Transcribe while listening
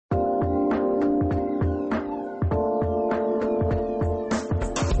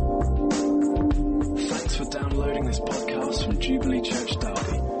this podcast from Jubilee Church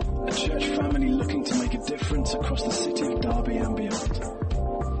Derby, a church family looking to make a difference across the city of Derby and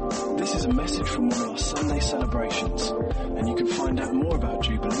beyond. This is a message from one of our Sunday celebrations, and you can find out more about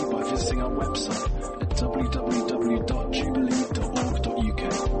Jubilee by visiting our website at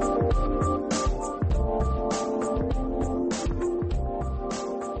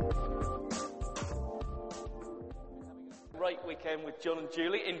Great weekend with John and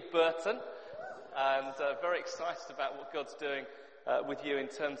Julie in Burton, and very excited about what God's doing with you in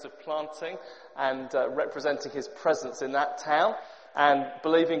terms of planting and representing his presence in that town, and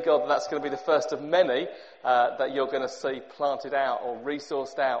believing God that that's going to be the first of many that you're going to see planted out or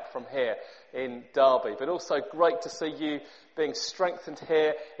resourced out from here in Derby. But also great to see you being strengthened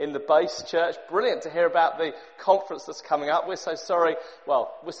here in the base church. Brilliant to hear about the conference that's coming up. We're so sorry.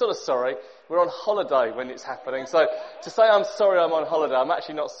 Well, we're sort of sorry. We're on holiday when it's happening. So to say I'm sorry I'm on holiday, I'm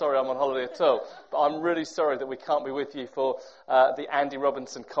actually not sorry I'm on holiday at all. But I'm really sorry that we can't be with you for the Andy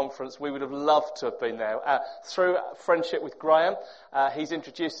Robinson conference. We would have loved to have been there. Through friendship with Graham, he's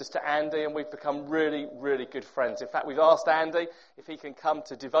introduced us to Andy, and we've become really, really good friends. In fact, we've asked Andy if he can come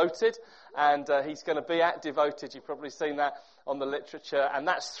to Devoted, and he's going to be at Devoted. You've probably seen that on the literature, and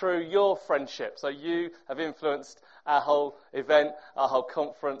that's through your friendship. So you have influenced our whole event, our whole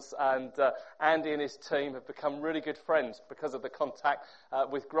conference, and Andy and his team have become really good friends because of the contact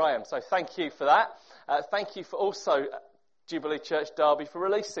with Graham. So thank you for that. Thank you for also Jubilee Church Derby for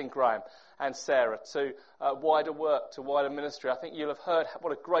releasing Graham and Sarah to wider work, to wider ministry. I think you'll have heard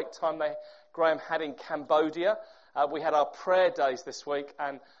what a great time Graham had in Cambodia. We had our prayer days this week,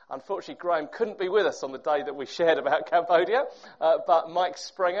 and unfortunately Graham couldn't be with us on the day that we shared about Cambodia, but Mike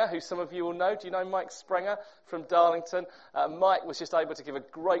Sprenger, who some of you will know, do you know Mike Sprenger from Darlington? Mike was just able to give a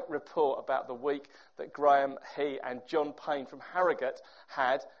great report about the week that Graham, he and John Payne from Harrogate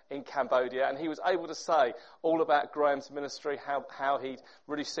had in Cambodia, and he was able to say all about Graham's ministry, how he'd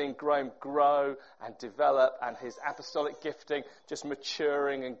really seen Graham grow and develop, and his apostolic gifting just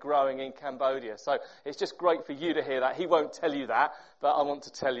maturing and growing in Cambodia. So it's just great for you to hear that. He won't tell you that, but I want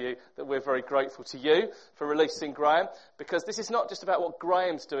to tell you that we're very grateful to you for releasing Graham, because this is not just about what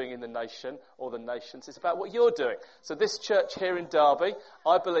Graham's doing in the nation or the nations, it's about what you're doing. So this church here in Derby,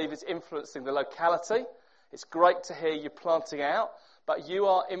 I believe, is influencing the locality. It's great to hear you planting out, but you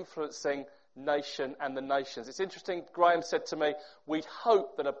are influencing nation and the nations. It's interesting, Graham said to me, we'd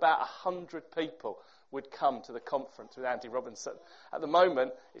hope that about 100 people would come to the conference with Andy Robinson. At the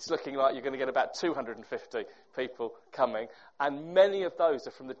moment, it's looking like you're going to get about 250 people coming, and many of those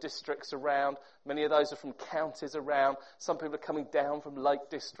are from the districts around, many of those are from counties around, some people are coming down from Lake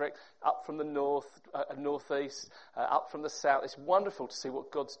District, up from the northeast, up from the south. It's wonderful to see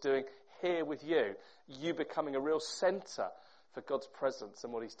what God's doing here with you becoming a real centre for God's presence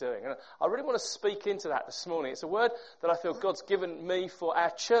and what he's doing. And I really want to speak into that this morning. It's a word that I feel God's given me for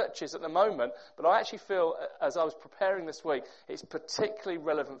our churches at the moment, but I actually feel, as I was preparing this week, it's particularly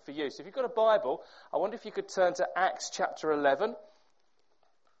relevant for you. So if you've got a Bible, I wonder if you could turn to Acts chapter 11.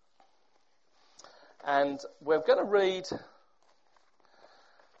 And we're going to read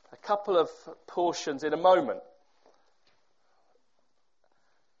a couple of portions in a moment.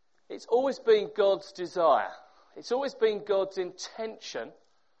 It's always been God's desire, it's always been God's intention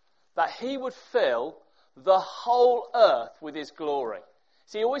that he would fill the whole earth with his glory.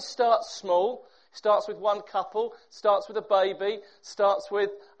 So he always starts small, starts with one couple, starts with a baby, starts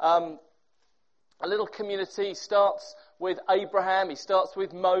with a little community, he starts with Abraham, he starts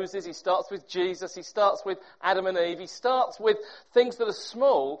with Moses, he starts with Jesus, he starts with Adam and Eve, he starts with things that are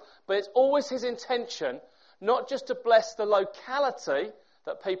small, but it's always his intention not just to bless the locality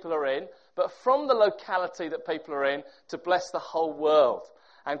that people are in, but from the locality that people are in, to bless the whole world.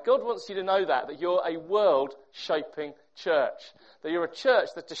 And God wants you to know that you're a world-shaping church. That you're a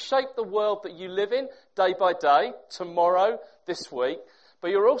church that to shape the world that you live in day by day, tomorrow, this week,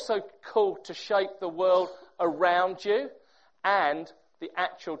 but you're also called to shape the world around you and the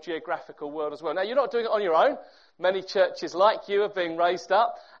actual geographical world as well. Now, you're not doing it on your own. Many churches like you are being raised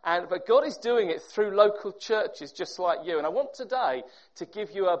up, but God is doing it through local churches just like you. And I want today to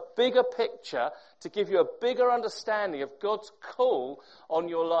give you a bigger picture, to give you a bigger understanding of God's call on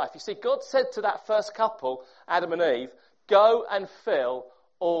your life. You see, God said to that first couple, Adam and Eve, go and fill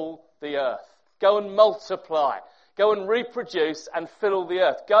all the earth. Go and multiply. Go and reproduce and fill all the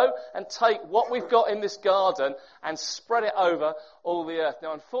earth. Go and take what we've got in this garden and spread it over all the earth.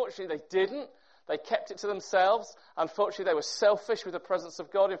 Now, unfortunately, they didn't. They kept it to themselves. Unfortunately, they were selfish with the presence of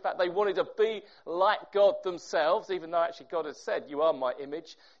God. In fact, they wanted to be like God themselves, even though actually God had said, you are my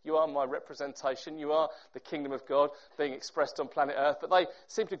image, you are my representation, you are the kingdom of God being expressed on planet Earth. But they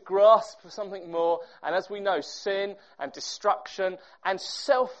seemed to grasp for something more. And as we know, sin and destruction and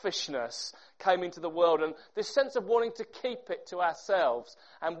selfishness came into the world, and this sense of wanting to keep it to ourselves,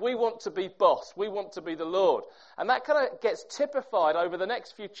 and we want to be boss, we want to be the Lord. And that kind of gets typified over the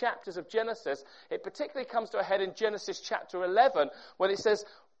next few chapters of Genesis. It particularly comes to a head in Genesis chapter 11, when it says,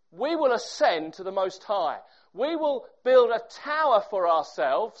 we will ascend to the Most High. We will build a tower for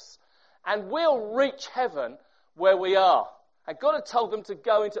ourselves, and we'll reach heaven where we are. And God had told them to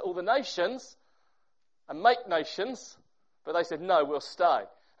go into all the nations and make nations, but they said, no, we'll stay.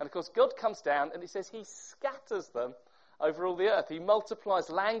 And of course, God comes down and he says he scatters them over all the earth. He multiplies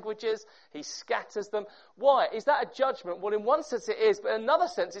languages. He scatters them. Why? Is that a judgment? Well, in one sense it is, but in another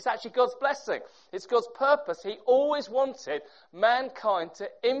sense it's actually God's blessing. It's God's purpose. He always wanted mankind to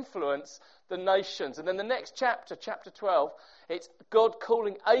influence the nations. And then the next chapter, chapter 12, it's God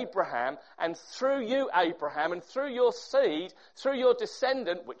calling Abraham, and through you, Abraham, and through your seed, through your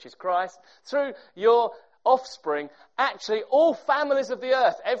descendant, which is Christ, through your offspring, actually all families of the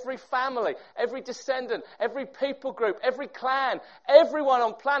earth, every family, every descendant, every people group, every clan, everyone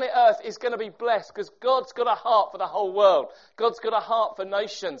on planet earth is going to be blessed, because God's got a heart for the whole world. God's got a heart for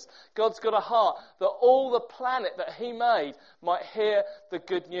nations. God's got a heart that all the planet that he made might hear the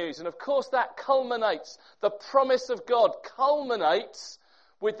good news. And of course that culminates, the promise of God culminates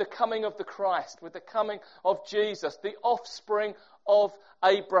with the coming of the Christ, with the coming of Jesus, the offspring of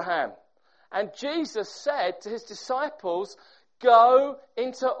Abraham. And Jesus said to his disciples, go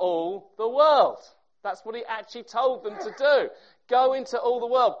into all the world. That's what he actually told them to do. Go into all the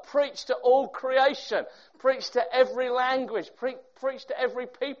world. Preach to all creation. Preach to every language. Preach to every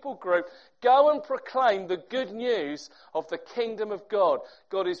people group. Go and proclaim the good news of the kingdom of God.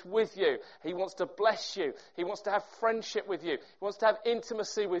 God is with you. He wants to bless you. He wants to have friendship with you. He wants to have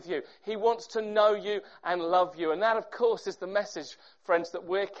intimacy with you. He wants to know you and love you. And that, of course, is the message, friends, that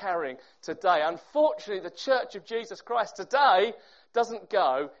we're carrying today. Unfortunately, the Church of Jesus Christ today doesn't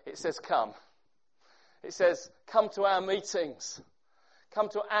go, it says come. It says, come to our meetings, come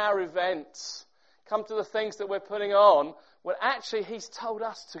to our events, come to the things that we're putting on, when actually he's told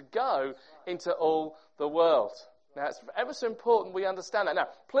us to go into all the world. Now, it's ever so important we understand that. Now,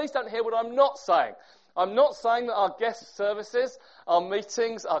 please don't hear what I'm not saying. I'm not saying that our guest services, our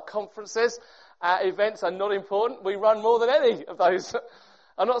meetings, our conferences, our events are not important. We run more than any of those.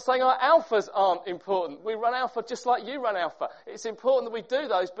 I'm not saying our alphas aren't important. We run alpha just like you run alpha. It's important that we do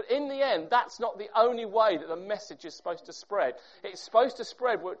those, but in the end, that's not the only way that the message is supposed to spread. It's supposed to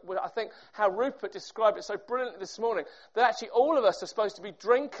spread, I think how Rupert described it so brilliantly this morning, that actually all of us are supposed to be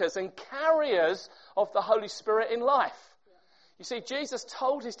drinkers and carriers of the Holy Spirit in life. You see, Jesus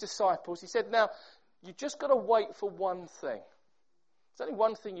told his disciples, he said, now, you've just got to wait for one thing. There's only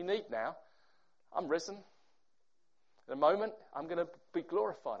one thing you need now. I'm risen. In a moment, I'm going to be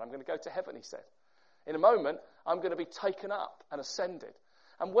glorified. I'm going to go to heaven, he said. In a moment, I'm going to be taken up and ascended.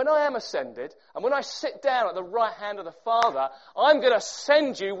 And when I am ascended, and when I sit down at the right hand of the Father, I'm going to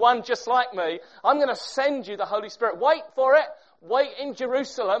send you one just like me. I'm going to send you the Holy Spirit. Wait for it. Wait in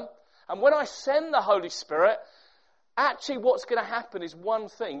Jerusalem. And when I send the Holy Spirit, actually what's going to happen is one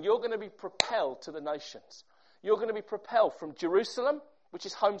thing. You're going to be propelled to the nations. You're going to be propelled from Jerusalem, which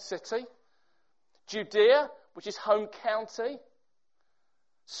is home city, Judea, which is home county,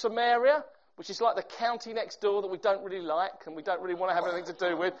 Samaria, which is like the county next door that we don't really like and we don't really want to have anything to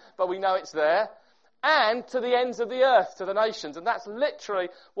do with, but we know it's there, and to the ends of the earth, to the nations. And that's literally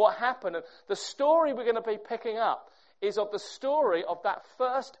what happened. And the story we're going to be picking up is of the story of that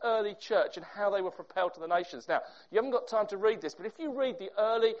first early church and how they were propelled to the nations. Now, you haven't got time to read this, but if you read the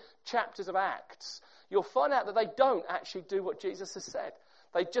early chapters of Acts, you'll find out that they don't actually do what Jesus has said.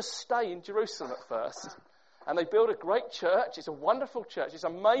 They just stay in Jerusalem at first. And they build a great church. It's a wonderful church. It's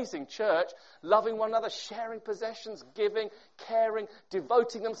an amazing church. Loving one another, sharing possessions, giving, caring,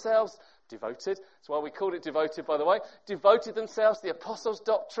 devoting themselves. Devoted. That's why we called it devoted, by the way. Devoted themselves to the apostles'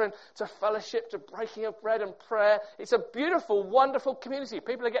 doctrine, to fellowship, to breaking of bread and prayer. It's a beautiful, wonderful community.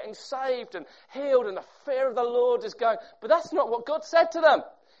 People are getting saved and healed, and the fear of the Lord is going. But that's not what God said to them.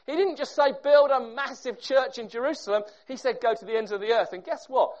 He didn't just say, build a massive church in Jerusalem. He said, go to the ends of the earth. And guess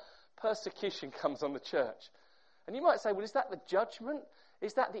what? Persecution comes on the church. And you might say, well, is that the judgment?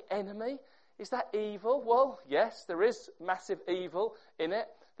 Is that the enemy? Is that evil? Well, yes, there is massive evil in it.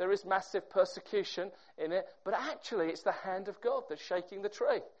 there is massive persecution in it, but actually it's the hand of God that's shaking the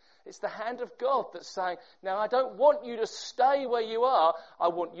tree. It's the hand of God that's saying, now I don't want you to stay where you are, I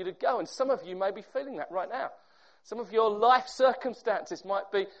want you to go. And some of you may be feeling that right now. Some of your life circumstances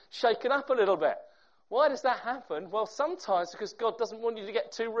might be shaken up a little bit. Why does that happen? Well, sometimes because God doesn't want you to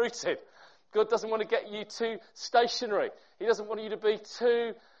get too rooted. God doesn't want to get you too stationary. He doesn't want you to be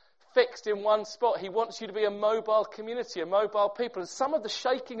too fixed in one spot. He wants you to be a mobile community, a mobile people. And some of the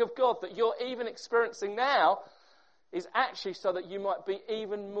shaking of God that you're even experiencing now is actually so that you might be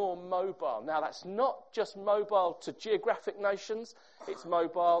even more mobile. Now, that's not just mobile to geographic nations. It's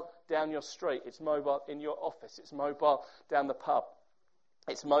mobile down your street. It's mobile in your office. It's mobile down the pub.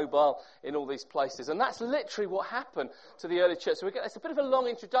 It's mobile in all these places. And that's literally what happened to the early church. So it's a bit of a long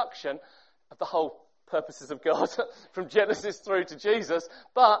introduction of the whole purposes of God from Genesis through to Jesus.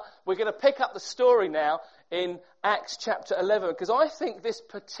 But we're going to pick up the story now in Acts chapter 11, because I think this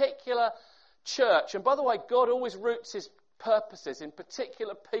particular church, and by the way, God always roots his purposes in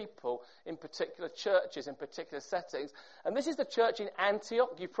particular people, in particular churches, in particular settings. And this is the church in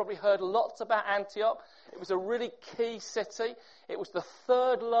Antioch. You've probably heard lots about Antioch. It was a really key city. It was the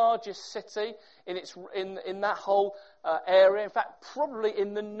third largest city in that whole area. In fact, probably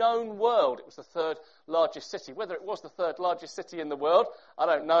in the known world, it was the third largest city. Whether it was the third largest city in the world, I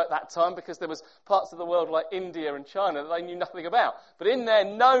don't know at that time, because there was parts of the world like India and China that they knew nothing about. But in their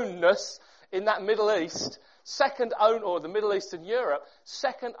knownness, in that Middle East, or the Middle East and Europe,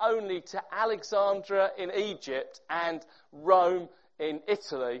 second only to Alexandria in Egypt and Rome in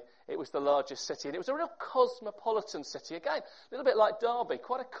Italy, it was the largest city. And it was a real cosmopolitan city. Again, a little bit like Derby,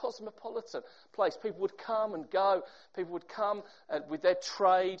 quite a cosmopolitan place. People would come and go. People would come with their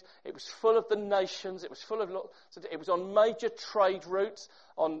trade. It was full of the nations. It was on major trade routes,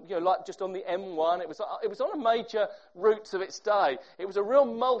 like just on the M1. It was on a major route of its day. It was a real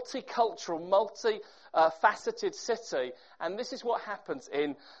multicultural, faceted city. And this is what happens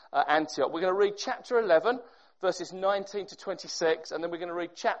in Antioch. We're going to read chapter 11, verses 19 to 26, and then we're going to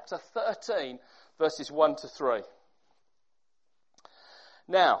read chapter 13, verses 1 to 3.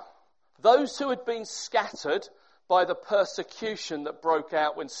 Now, those who had been scattered by the persecution that broke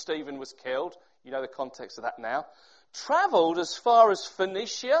out when Stephen was killed, you know the context of that now, travelled as far as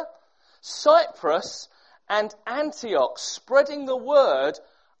Phoenicia, Cyprus, and Antioch, spreading the word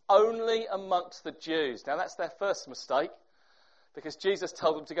only amongst the Jews. Now, that's their first mistake, because Jesus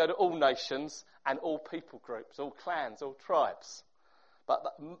told them to go to all nations and all people groups, all clans, all tribes. But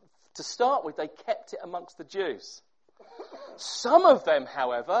to start with, they kept it amongst the Jews. Some of them,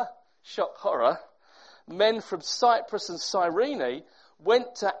 however, shock horror, men from Cyprus and Cyrene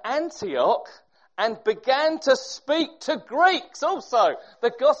went to Antioch and began to speak to Greeks also.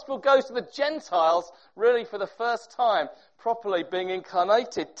 The gospel goes to the Gentiles really for the first time, properly being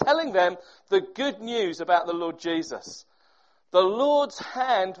incarnated, telling them the good news about the Lord Jesus. The Lord's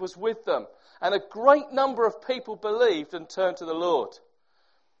hand was with them, and a great number of people believed and turned to the Lord.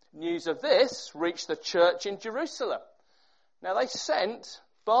 News of this reached the church in Jerusalem. Now they sent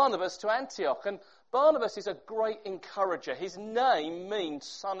Barnabas to Antioch, and Barnabas is a great encourager. His name means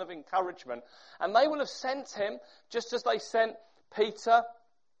son of encouragement. And they will have sent him, just as they sent Peter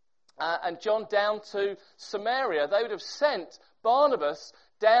and John down to Samaria. They would have sent Barnabas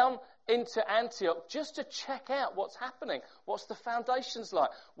down into Antioch just to check out what's happening. What's the foundations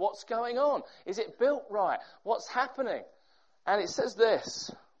like? What's going on? Is it built right? What's happening? And it says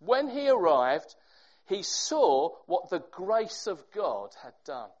this: when he arrived, he saw what the grace of God had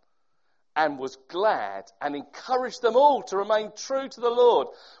done, and was glad and encouraged them all to remain true to the Lord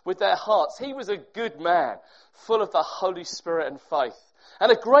with their hearts. He was a good man, full of the Holy Spirit and faith.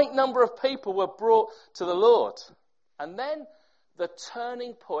 And a great number of people were brought to the Lord. And then the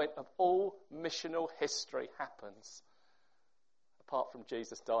turning point of all missional history happens. Apart from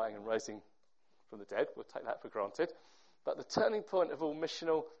Jesus dying and rising from the dead, we'll take that for granted. But the turning point of all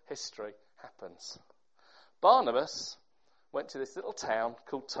missional history happens. Barnabas went to this little town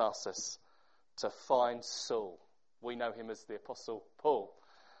called Tarsus to find Saul. We know him as the Apostle Paul.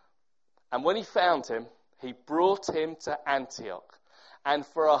 And when he found him, he brought him to Antioch. And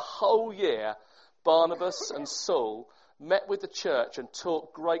for a whole year, Barnabas and Saul met with the church and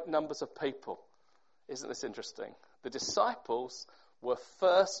taught great numbers of people. Isn't this interesting? The disciples were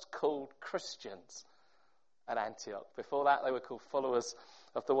first called Christians at Antioch. Before that, they were called followers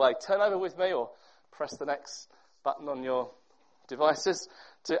of the way. Turn over with me, or press the next button on your devices,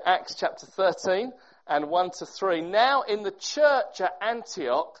 to Acts chapter 13 and 1 to 3. Now in the church at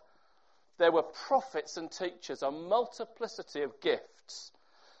Antioch, there were prophets and teachers, a multiplicity of gifts.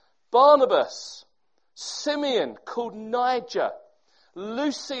 Barnabas, Simeon called Niger,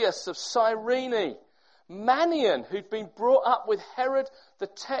 Lucius of Cyrene, Manaen, who'd been brought up with Herod the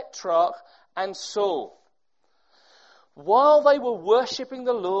Tetrarch, and Saul. While they were worshipping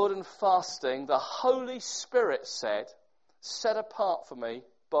the Lord and fasting, the Holy Spirit said, "Set apart for me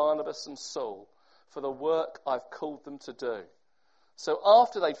Barnabas and Saul for the work I've called them to do." So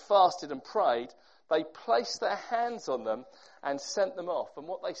after they'd fasted and prayed, they placed their hands on them and sent them off. And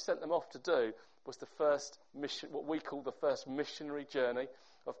what they sent them off to do was the first mission, what we call the first missionary journey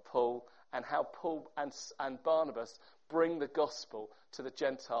of Paul, and how Paul and Barnabas bring the gospel to the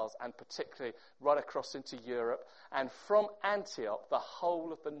Gentiles, and particularly right across into Europe. And from Antioch, the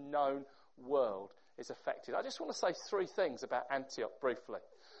whole of the known world is affected. I just want to say three things about Antioch briefly.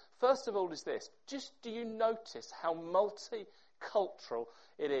 First of all is this. Just do you notice how multicultural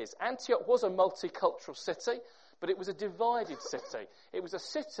it is? Antioch was a multicultural city, but it was a divided city. It was a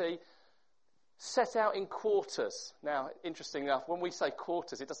city set out in quarters. Now, interesting enough, when we say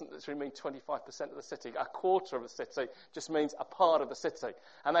quarters, it doesn't literally mean 25% of the city. A quarter of the city just means a part of the city.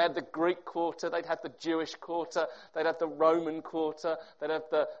 And they had the Greek quarter, they'd had the Jewish quarter, they'd have the Roman quarter, they'd have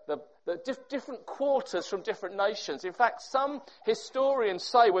the different quarters from different nations. In fact, some historians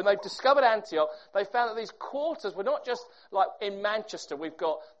say when they've discovered Antioch, they found that these quarters were not just like in Manchester. We've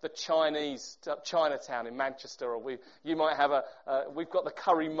got the Chinese Chinatown in Manchester, or we've got the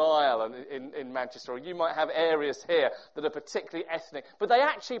Curry Mile in Manchester, or you might have areas here that are particularly ethnic. But they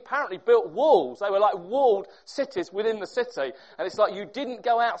actually apparently built walls. They were like walled cities within the city, and it's like you didn't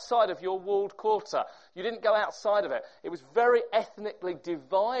go outside of your walled quarter. You didn't go outside of it. It was very ethnically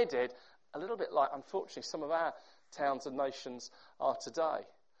divided, a little bit like, unfortunately, some of our towns and nations are today.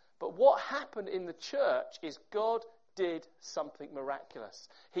 But what happened in the church is God did something miraculous.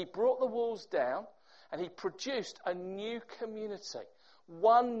 He brought the walls down, and he produced a new community.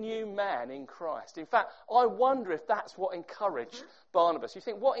 One new man in Christ. In fact, I wonder if that's what encouraged Barnabas. You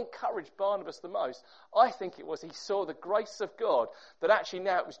think, what encouraged Barnabas the most? I think it was he saw the grace of God, that actually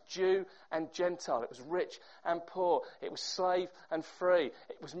now it was Jew and Gentile. It was rich and poor. It was slave and free.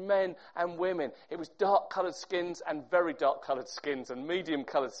 It was men and women. It was dark-coloured skins and very dark-coloured skins and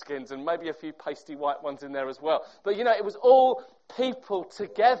medium-coloured skins and maybe a few pasty white ones in there as well. But, it was all people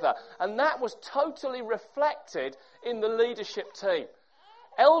together. And that was totally reflected in the leadership team.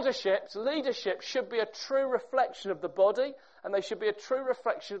 Leadership should be a true reflection of the body, and they should be a true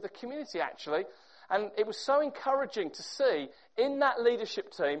reflection of the community, actually. And it was so encouraging to see in that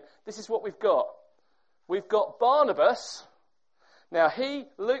leadership team, this is what we've got. We've got Barnabas. Now,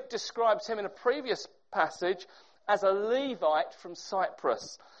 Luke describes him in a previous passage as a Levite from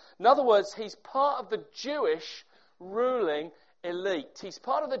Cyprus. In other words, he's part of the Jewish ruling elite. He's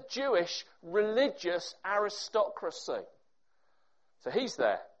part of the Jewish religious aristocracy. So he's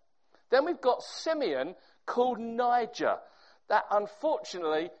there. Then we've got Simeon, called Niger. That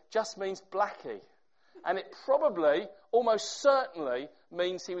unfortunately just means blackie. And it probably, almost certainly,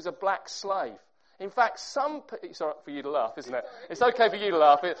 means he was a black slave. In fact, it's all right for you to laugh, isn't it? It's okay for you to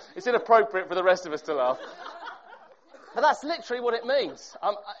laugh. It's inappropriate for the rest of us to laugh. But that's literally what it means.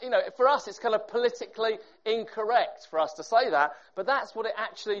 For us, it's kind of politically incorrect for us to say that, but that's what it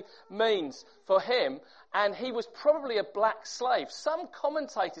actually means for him. And he was probably a black slave. Some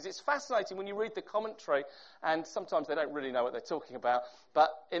commentators, it's fascinating when you read the commentary, and sometimes they don't really know what they're talking about, but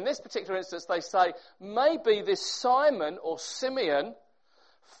in this particular instance, they say, maybe this Simon or Simeon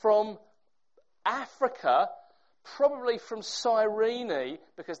from Africa, probably from Cyrene,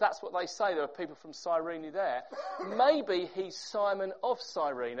 because that's what they say, there are people from Cyrene there. Maybe he's Simon of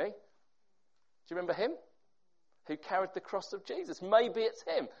Cyrene. Do you remember him? Who carried the cross of Jesus. Maybe it's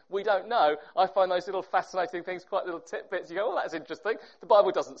him. We don't know. I find those little fascinating things, quite little tidbits. You go, that's interesting. The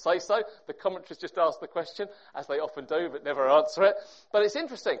Bible doesn't say so. The commentaries just ask the question, as they often do, but never answer it. But it's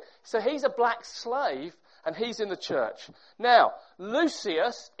interesting. So he's a black slave, and he's in the church. Now,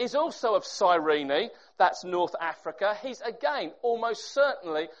 Lucius is also of Cyrene. That's North Africa. He's, again, almost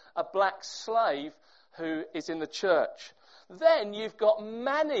certainly a black slave who is in the church. Then you've got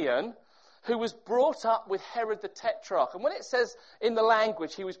Manaen, who was brought up with Herod the Tetrarch. And when it says in the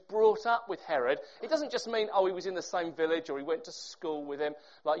language he was brought up with Herod, it doesn't just mean, he was in the same village or he went to school with him.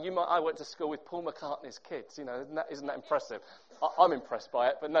 Like I went to school with Paul McCartney's kids. Isn't that impressive? I'm impressed by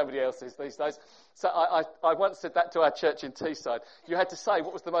it, but nobody else is these days. So I once said that to our church in Teesside. You had to say,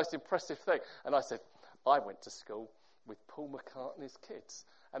 what was the most impressive thing? And I said, I went to school with Paul McCartney's kids.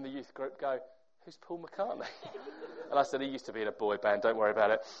 And the youth group go, who's Paul McCartney? And I said, he used to be in a boy band, don't worry about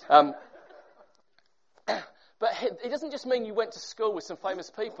it. But it doesn't just mean you went to school with some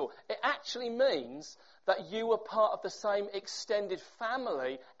famous people. It actually means that you were part of the same extended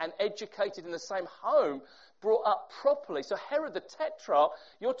family and educated in the same home, brought up properly. So Herod the Tetrarch,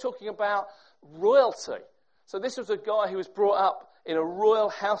 you're talking about royalty. So this was a guy who was brought up in a royal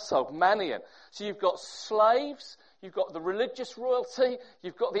household, Manian. So you've got slaves, you've got the religious royalty,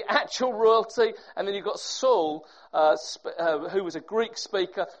 you've got the actual royalty, and then you've got Saul, who was a Greek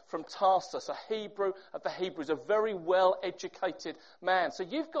speaker from Tarsus, a Hebrew of the Hebrews, a very well-educated man. So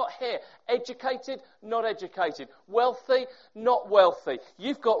you've got here educated, not educated, wealthy, not wealthy.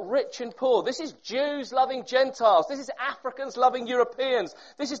 You've got rich and poor. This is Jews loving Gentiles. This is Africans loving Europeans.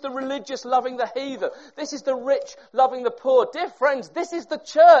 This is the religious loving the heathen. This is the rich loving the poor. Dear friends, this is the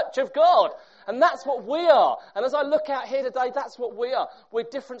church of God. And that's what we are. And as I look out here today, that's what we are. We're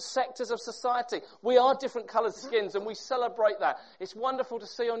different sectors of society. We are different coloured skins, and we celebrate that. It's wonderful to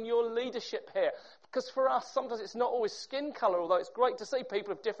see on your leadership here. Because for us, sometimes it's not always skin colour, although it's great to see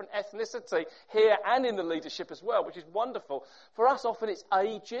people of different ethnicity here and in the leadership as well, which is wonderful. For us, often it's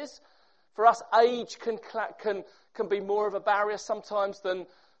ages. For us, age can be more of a barrier sometimes than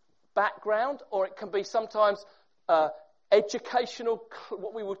background, or it can be sometimes educational,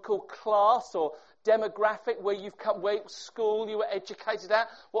 what we would call class or demographic, where you've come, where school you were educated at,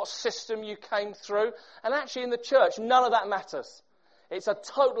 what system you came through. And actually in the church, none of that matters. It's a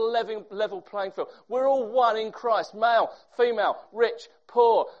total level playing field. We're all one in Christ. Male, female, rich,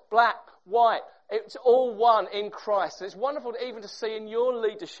 poor, black, white. It's all one in Christ. And it's wonderful even to see in your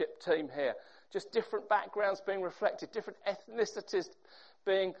leadership team here, just different backgrounds being reflected, different ethnicities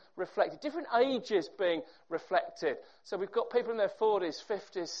being reflected, different ages being reflected. So we've got people in their 40s,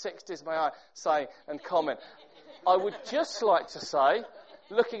 50s, 60s, may I say, and comment. I would just like to say,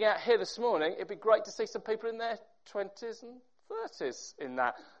 looking out here this morning, it'd be great to see some people in their 20s and 30s in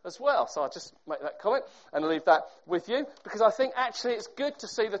that as well. So I'll just make that comment and leave that with you, because I think actually it's good to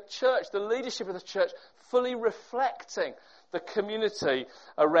see the church, the leadership of the church, fully reflecting the community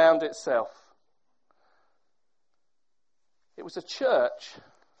around itself. It was a church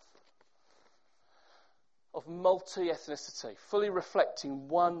of multi-ethnicity, fully reflecting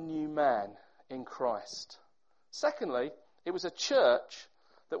one new man in Christ. Secondly, it was a church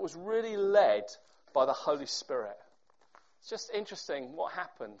that was really led by the Holy Spirit. It's just interesting what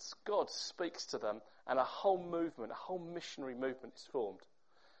happens. God speaks to them and a whole movement, a whole missionary movement is formed.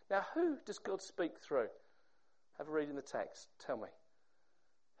 Now, who does God speak through? Have a read in the text. Tell me.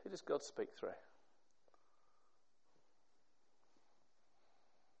 Who does God speak through?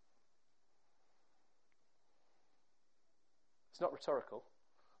 It's not rhetorical.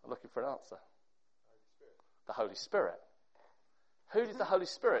 I'm looking for an answer. The Holy Spirit. Who did the Holy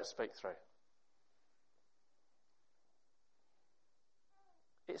Spirit speak through?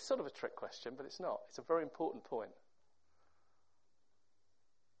 It's sort of a trick question, but it's not. It's a very important point.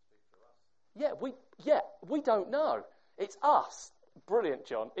 We don't know. It's us. Brilliant,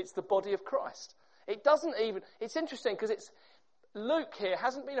 John. It's the body of Christ. It's interesting because Luke here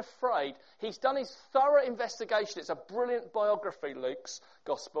hasn't been afraid. He's done his thorough investigation. It's a brilliant biography, Luke's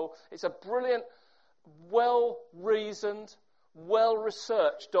gospel. It's a brilliant, well-reasoned,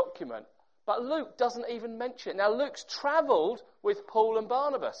 well-researched document. But Luke doesn't even mention it. Now, Luke's travelled with Paul and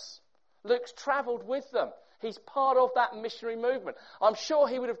Barnabas. Luke's travelled with them. He's part of that missionary movement. I'm sure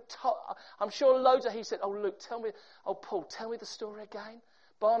he would have he said, oh, Luke, Paul, tell me the story again.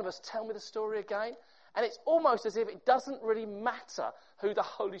 Barnabas, tell me the story again. And it's almost as if it doesn't really matter who the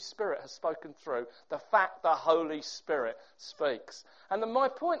Holy Spirit has spoken through, the fact the Holy Spirit speaks. And my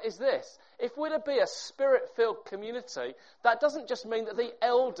point is this: if we're to be a Spirit-filled community, that doesn't just mean that the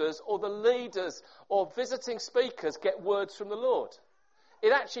elders or the leaders or visiting speakers get words from the Lord.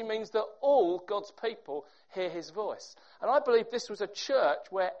 It actually means that all God's people hear his voice. And I believe this was a church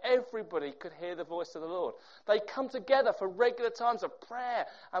where everybody could hear the voice of the Lord. They come together for regular times of prayer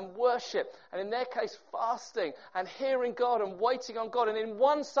and worship, and in their case, fasting and hearing God and waiting on God. And in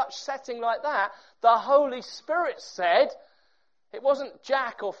one such setting like that, the Holy Spirit said, it wasn't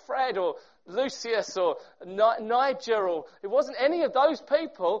Jack or Fred or Lucius or Niger, or it wasn't any of those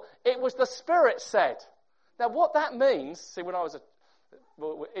people, it was the Spirit said. Now what that means, see, when I was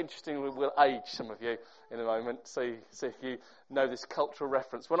interestingly, we'll age some of you in a moment, see if you know this cultural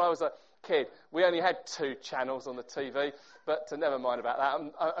reference. When I was a kid, we only had 2 channels on the TV, but never mind about that.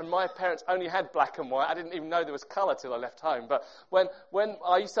 And my parents only had black and white. I didn't even know there was colour till I left home. But when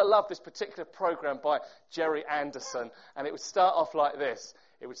I used to love this particular programme by Jerry Anderson, and it would start off like this.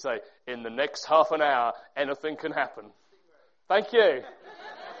 It would say, in the next half an hour, anything can happen. Thank you.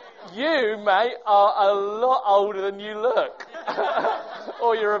 You, mate, are a lot older than you look.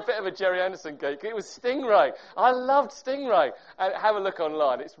 Or you're a bit of a Jerry Anderson geek. It was Stingray. I loved Stingray. And have a look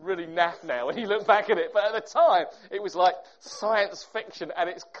online. It's really naff now when you look back at it. But at the time, it was like science fiction at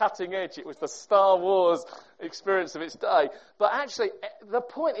its cutting edge. It was the Star Wars experience of its day. But actually, the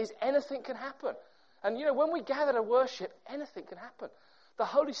point is anything can happen. And, when we gather to worship, anything can happen. The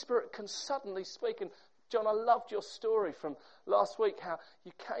Holy Spirit can suddenly speak. And, John, I loved your story from last week, how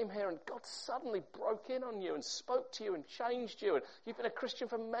you came here and God suddenly broke in on you and spoke to you and changed you. And you've been a Christian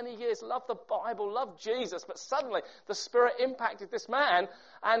for many years, loved the Bible, loved Jesus, but suddenly the Spirit impacted this man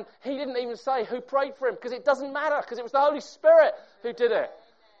and he didn't even say who prayed for him because it doesn't matter because it was the Holy Spirit who did it.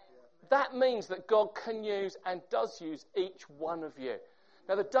 That means that God can use and does use each one of you.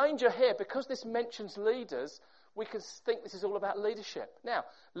 Now, the danger here, because this mentions leaders, we can think this is all about leadership. Now,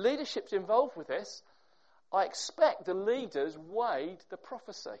 leadership's involved with this. I expect the leaders weighed the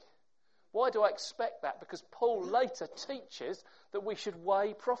prophecy. Why do I expect that? Because Paul later teaches that we should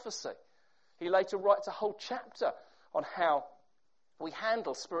weigh prophecy. He later writes a whole chapter on how we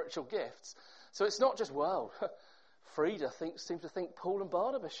handle spiritual gifts. So it's not just, Frida seems to think Paul and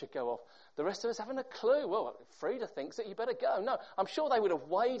Barnabas should go off. The rest of us haven't a clue. Well, Frida thinks that you better go. No, I'm sure they would have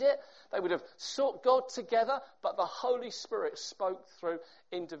weighed it. They would have sought God together, but the Holy Spirit spoke through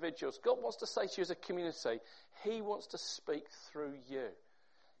individuals. God wants to say to you as a community, He wants to speak through you.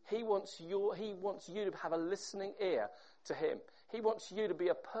 He wants you to have a listening ear to Him. He wants you to be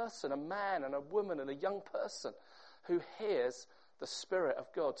a person, a man and a woman and a young person who hears the Spirit of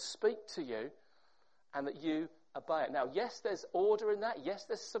God speak to you and that you obey it. Now, yes, there's order in that. Yes,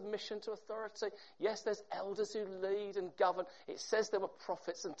 there's submission to authority. Yes, there's elders who lead and govern. It says there were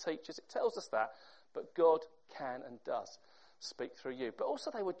prophets and teachers. It tells us that. But God can and does speak through you. But also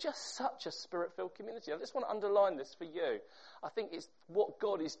they were just such a Spirit-filled community. I just want to underline this for you. I think it's what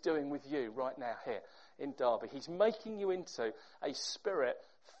God is doing with you right now here in Derby. He's making you into a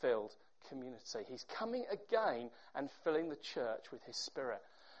Spirit-filled community. He's coming again and filling the church with His Spirit.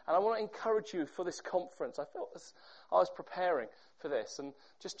 And I want to encourage you for this conference. I felt as I was preparing for this and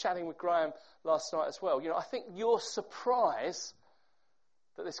just chatting with Graham last night as well. I think your surprise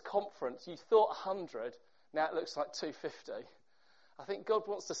that this conference, you thought 100, now it looks like 250. I think God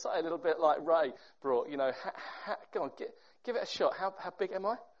wants to say a little bit like Ray brought, go on, give it a shot. How big am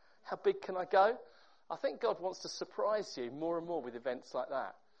I? How big can I go? I think God wants to surprise you more and more with events like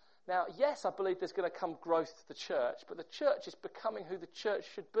that. Now, yes, I believe there's going to come growth to the church, but the church is becoming who the church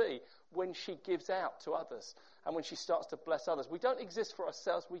should be when she gives out to others and when she starts to bless others. We don't exist for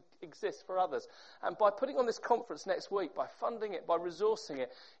ourselves, we exist for others. And by putting on this conference next week, by funding it, by resourcing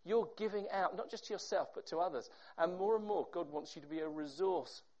it, you're giving out, not just to yourself, but to others. And more, God wants you to be a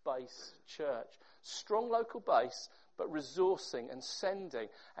resource-based church. Strong local base, but resourcing and sending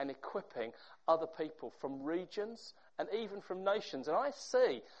and equipping other people from regions and even from nations. And I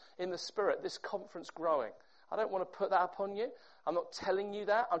see in the Spirit this conference growing. I don't want to put that upon you. I'm not telling you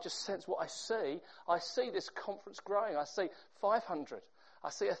that. I just sense what I see. I see this conference growing. I see 500. I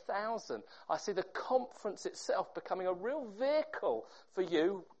see 1,000. I see the conference itself becoming a real vehicle for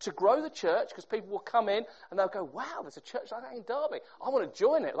you to grow the church, because people will come in and they'll go, wow, there's a church like that in Derby. I want to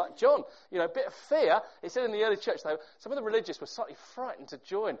join it, like John. A bit of fear. It said in the early church, though, some of the religious were slightly frightened to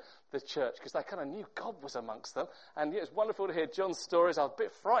join the church because they kind of knew God was amongst them. And it was wonderful to hear John's stories. I was a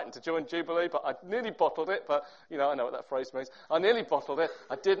bit frightened to join Jubilee, but I nearly bottled it. But, I know what that phrase means. I nearly bottled it.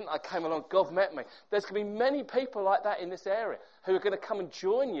 I didn't. I came along. God met me. There's going to be many people like that in this area who are going to come and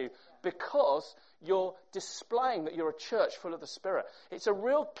join you because you're displaying that you're a church full of the Spirit. It's a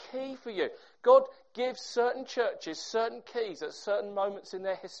real key for you. God gives certain churches certain keys at certain moments in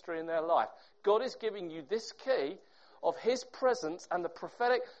their history and their life. God is giving you this key of His presence and the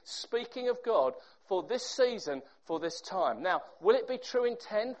prophetic speaking of God for this season, for this time. Now, will it be true in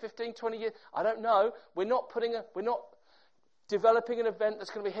 10, 15, 20 years? I don't know. We're not developing an event that's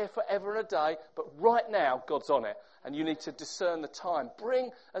going to be here forever and a day, but right now, God's on it, and you need to discern the time.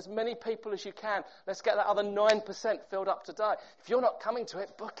 Bring as many people as you can. Let's get that other 9% filled up today. If you're not coming to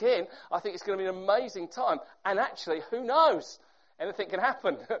it, book in. I think it's going to be an amazing time, and actually, who knows? Anything can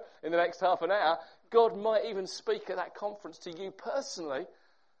happen in the next half an hour. God might even speak at that conference to you personally,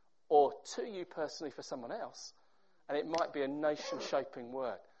 or to you personally for someone else, and it might be a nation-shaping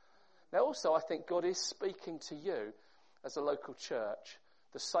word. Now, also, I think God is speaking to you as a local church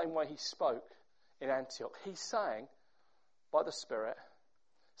the same way He spoke in Antioch. He's saying, by the Spirit,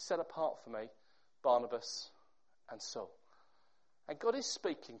 set apart for me Barnabas and Saul. And God is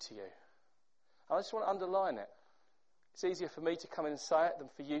speaking to you. And I just want to underline it. It's easier for me to come in and say it than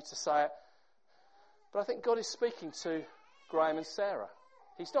for you to say it. But I think God is speaking to Graham and Sarah.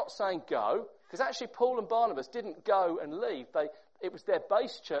 He's not saying go, because actually Paul and Barnabas didn't go and leave. it was their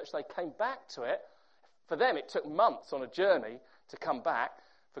base church. They came back to it. For them, it took months on a journey to come back.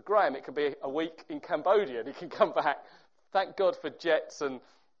 For Graham, it could be a week in Cambodia and he can come back. Thank God for jets and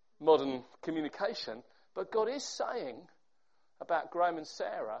modern communication. But God is saying about Graham and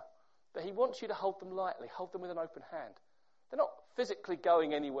Sarah that he wants you to hold them lightly, hold them with an open hand. They're not physically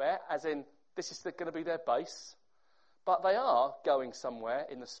going anywhere, as in this is going to be their base, but they are going somewhere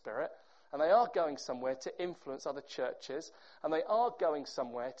in the Spirit, and they are going somewhere to influence other churches, and they are going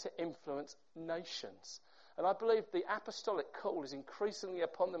somewhere to influence nations. And I believe the apostolic call is increasingly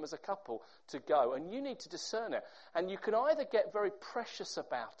upon them as a couple to go, and you need to discern it. And you can either get very precious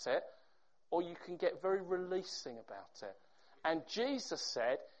about it, or you can get very releasing about it. And Jesus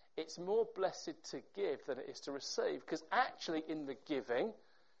said, it's more blessed to give than it is to receive, because actually in the giving,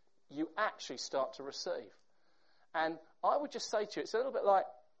 you actually start to receive. And I would just say to you, it's a little bit like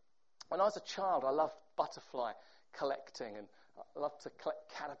when I was a child, I loved butterfly collecting, and I loved to collect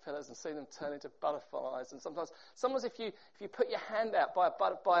caterpillars and see them turn into butterflies. And sometimes if you put your hand out by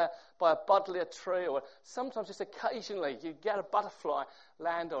a buddleia tree, or sometimes just occasionally you get a butterfly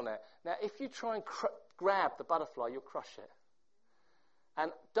land on it. Now, if you try and grab the butterfly, you'll crush it.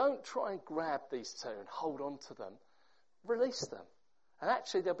 And don't try and grab these two and hold on to them. Release them. And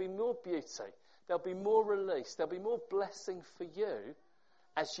actually there'll be more beauty. There'll be more release. There'll be more blessing for you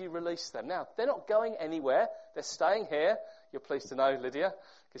as you release them. Now, they're not going anywhere. They're staying here. You're pleased to know, Lydia,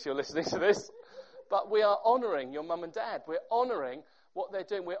 because you're listening to this. But we are honouring your mum and dad. We're honouring what they're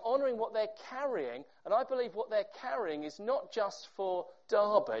doing. We're honouring what they're carrying. And I believe what they're carrying is not just for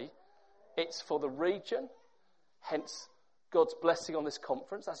Derby. It's for the region. Hence God's blessing on this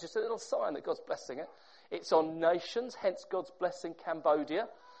conference. That's just a little sign that God's blessing it. It's on nations, hence God's blessing Cambodia.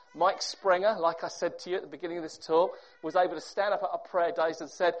 Mike Sprenger, like I said to you at the beginning of this talk, was able to stand up at our prayer days and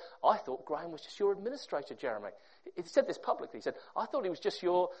said, I thought Graham was just your administrator, Jeremy. He said this publicly. He said, I thought he was just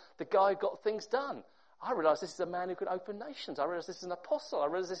the guy who got things done. I realise this is a man who can open nations. I realise this is an apostle. I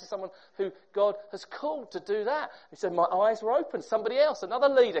realise this is someone who God has called to do that. He said, my eyes were open. Somebody else, another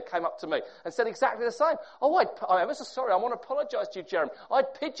leader, came up to me and said exactly the same. I'm ever so sorry. I want to apologise to you, Jeremy.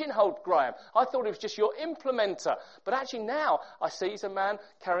 I'd pigeonholed Graham. I thought he was just your implementer. But actually now I see he's a man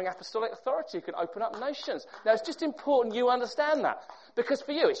carrying apostolic authority who can open up nations. Now it's just important you understand that. Because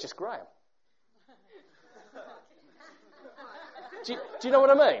for you, it's just Graham. Do you know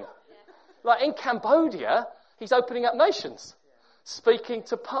what I mean? Like in Cambodia, he's opening up nations, speaking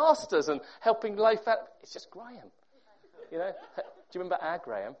to pastors and helping lay flat. It's just Graham. You know? Do you remember our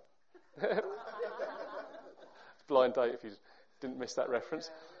Graham? Blind date if you didn't miss that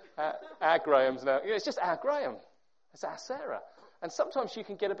reference. Our Graham's now. It's just our Graham. It's our Sarah. And sometimes you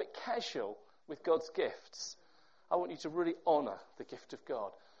can get a bit casual with God's gifts. I want you to really honour the gift of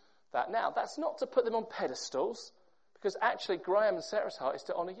God. That's not to put them on pedestals, because actually Graham and Sarah's heart is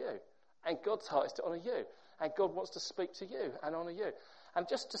to honour you. And God's heart is to honour you. And God wants to speak to you and honour you. And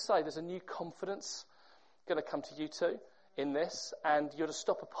just to say, there's a new confidence going to come to you too in this. And you're to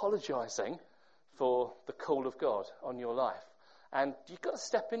stop apologising for the call of God on your life. And you've got to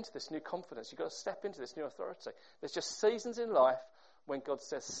step into this new confidence. You've got to step into this new authority. There's just seasons in life when God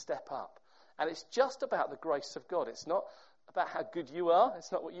says step up. And it's just about the grace of God. It's not about how good you are.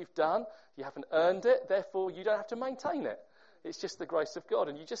 It's not what you've done. You haven't earned it. Therefore, you don't have to maintain it. It's just the grace of God,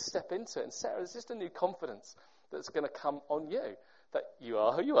 and you just step into it. And Sarah, there's just a new confidence that's going to come on you, that you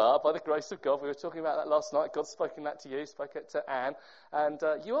are who you are by the grace of God. We were talking about that last night. God's spoken that to you, spoke it to Anne, and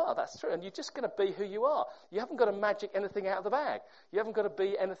you are, that's true. And you're just going to be who you are. You haven't got to magic anything out of the bag. You haven't got to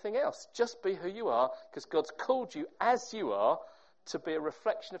be anything else. Just be who you are, because God's called you as you are to be a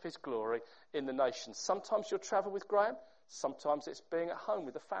reflection of his glory in the nations. Sometimes you'll travel with Graham. Sometimes it's being at home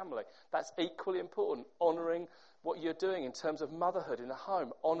with the family. That's equally important, honouring what you're doing in terms of motherhood in the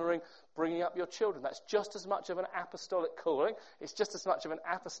home, honouring bringing up your children. That's just as much of an apostolic calling. It's just as much of an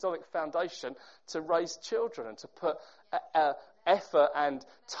apostolic foundation to raise children and to put effort and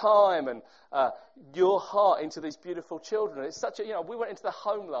time and your heart into these beautiful children. It's such a, we went into the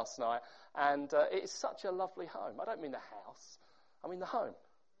home last night, and it's such a lovely home. I don't mean the house. I mean the home.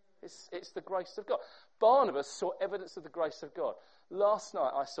 It's the grace of God. Barnabas saw evidence of the grace of God. Last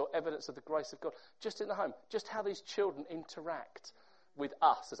night I saw evidence of the grace of God just in the home. Just how these children interact with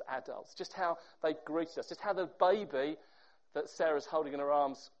us as adults. Just how they greet us. Just how the baby that Sarah's holding in her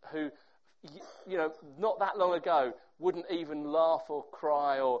arms, who, not that long ago wouldn't even laugh or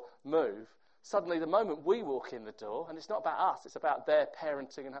cry or move. Suddenly the moment we walk in the door, and it's not about us, it's about their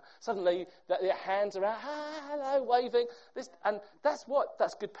parenting, and suddenly their hands are out, hello, waving. And that's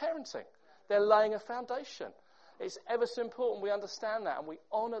good parenting. They're laying a foundation. It's ever so important we understand that and we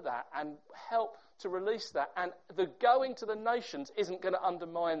honour that and help to release that. And the going to the nations isn't going to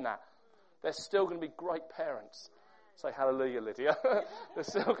undermine that. They're still going to be great parents. Say hallelujah, Lydia. They're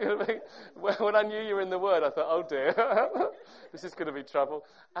still going to be. When I knew you were in the Word, I thought, oh dear, this is going to be trouble.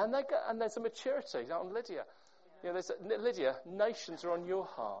 And there's a maturity on Lydia. You know, Lydia, nations are on your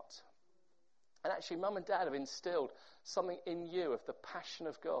heart. And actually, Mum and Dad have instilled something in you of the passion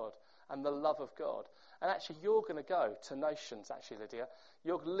of God and the love of God. And actually, you're going to go to nations, actually, Lydia.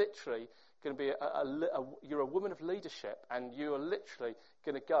 You're literally going to be you're a woman of leadership, and you are literally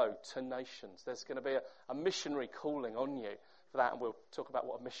going to go to nations. There's going to be a missionary calling on you for that, and we'll talk about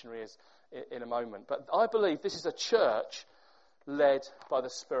what a missionary is in a moment. But I believe this is a church led by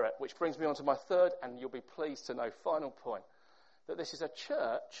the Spirit, which brings me on to my third, and you'll be pleased to know, final point, that this is a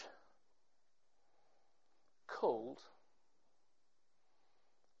church called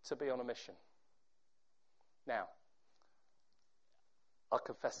to be on a mission. Now, I'll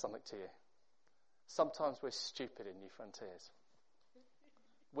confess something to you. Sometimes we're stupid in New Frontiers.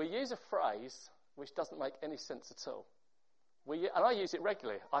 We use a phrase which doesn't make any sense at all. And I use it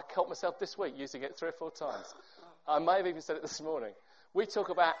regularly. I caught myself this week using it 3 or 4 times. I may have even said it this morning. We talk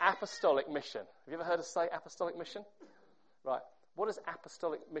about apostolic mission. Have you ever heard us say apostolic mission? Right. What does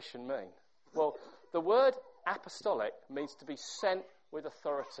apostolic mission mean? Well, the word apostolic means to be sent with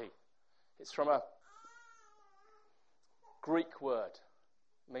authority. It's from a Greek word.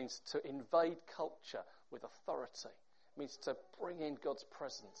 It means to invade culture with authority. It means to bring in God's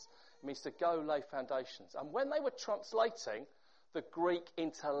presence. It means to go lay foundations. And when they were translating the Greek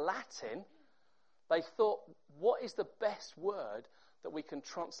into Latin, they thought, what is the best word that we can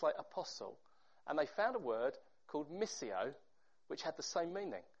translate apostle? And they found a word called missio, which had the same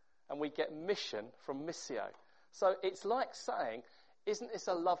meaning. And we get mission from missio. So it's like saying, isn't this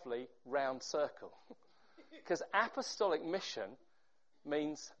a lovely round circle? Because apostolic mission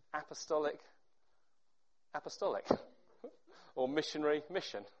means apostolic or missionary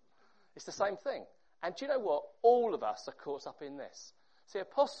mission. It's the same thing. And do you know what? All of us are caught up in this. See,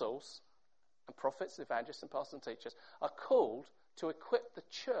 apostles and prophets, evangelists and pastors and teachers are called to equip the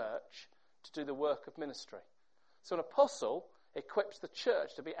church to do the work of ministry. So an apostle equips the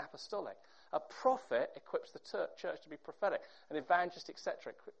church to be apostolic. A prophet equips the church to be prophetic. An evangelist,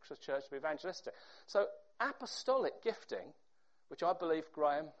 etc., equips the church to be evangelistic. So apostolic gifting, which I believe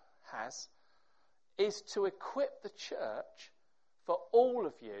Graham has, is to equip the church for all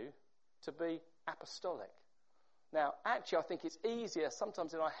of you to be apostolic. Now, actually, I think it's easier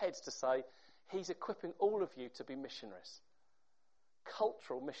sometimes in our heads to say, he's equipping all of you to be missionaries.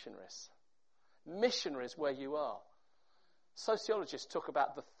 Cultural missionaries. Missionaries where you are. Sociologists talk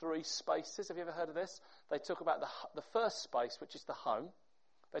about the 3 spaces. Have you ever heard of this? They talk about the first space, which is the home.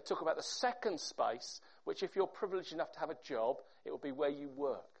 They talk about the second space, which if you're privileged enough to have a job, it will be where you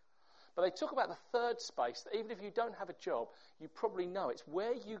work. But they talk about the third space, that even if you don't have a job, you probably know it's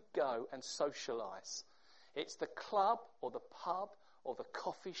where you go and socialise. It's the club or the pub or the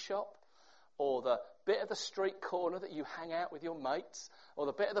coffee shop or the bit of the street corner that you hang out with your mates, or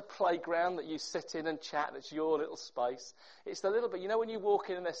the bit of the playground that you sit in and chat, that's your little space. It's the little bit, you know, when you walk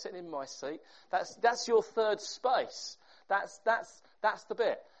in and they're sitting in my seat, that's your third space. That's the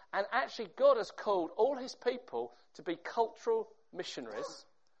bit. And actually God has called all his people to be cultural missionaries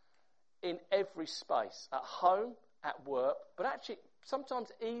in every space, at home, at work, but actually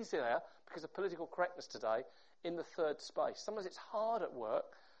sometimes easier because of political correctness today in the third space. Sometimes it's hard at work,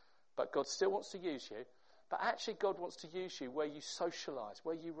 but God still wants to use you. But actually God wants to use you where you socialise,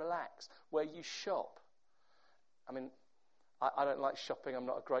 where you relax, where you shop. I mean, I don't like shopping. I'm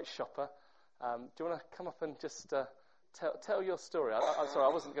not a great shopper. Do you want to come up and just tell your story? I'm sorry,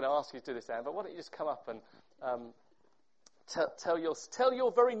 I wasn't going to ask you to do this, Anne, but why don't you just come up and tell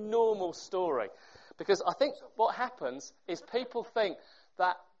your very normal story? Because I think what happens is people think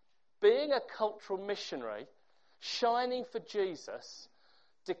that being a cultural missionary, shining for Jesus,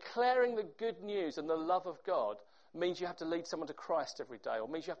 declaring the good news and the love of God means you have to lead someone to Christ every day, or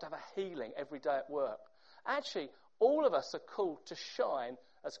means you have to have a healing every day at work. Actually, all of us are called to shine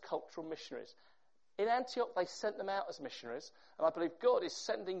as cultural missionaries. In Antioch, they sent them out as missionaries, and I believe God is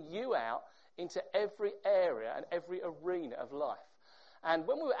sending you out into every area and every arena of life. And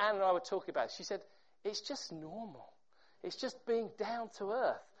when Anne and I were talking about it, she said, it's just normal. It's just being down to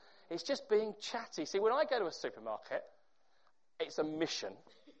earth. It's just being chatty. See, when I go to a supermarket, it's a mission.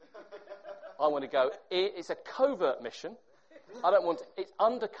 I want to go. It's a covert mission. It's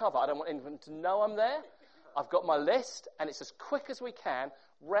undercover. I don't want anyone to know I'm there. I've got my list, and it's as quick as we can,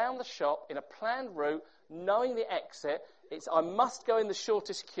 round the shop, in a planned route, knowing the exit, I must go in the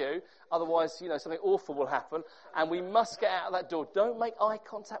shortest queue, otherwise, something awful will happen, and we must get out of that door. Don't make eye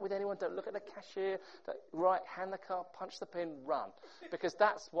contact with anyone. Don't look at the cashier. Hand the card, punch the pin, run. Because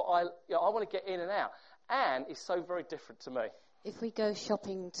that's what I want to get in and out. Anne is so very different to me. If we go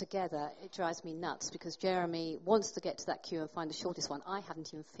shopping together, it drives me nuts because Jeremy wants to get to that queue and find the shortest one. I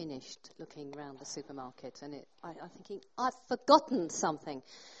haven't even finished looking around the supermarket, and I'm thinking, I've forgotten something.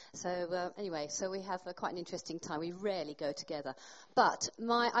 So anyway, we have quite an interesting time. We rarely go together. But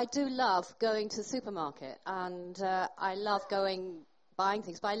I do love going to the supermarket, and I love buying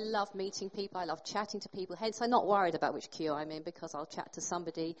things, but I love meeting people. I love chatting to people. Hence, I'm not worried about which queue I'm in because I'll chat to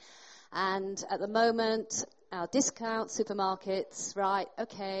somebody. And at the moment, our discount supermarkets, right,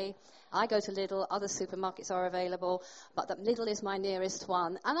 okay, I go to Lidl, other supermarkets are available, but Lidl is my nearest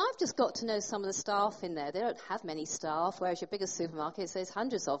one. And I've just got to know some of the staff in there. They don't have many staff, whereas your bigger supermarkets, there's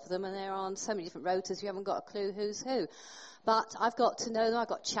hundreds of them, and they're on so many different rotas, you haven't got a clue who's who. But I've got to know them, I've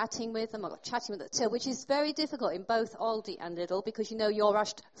got chatting with them, I've got chatting with the till, which is very difficult in both Aldi and Lidl, because you're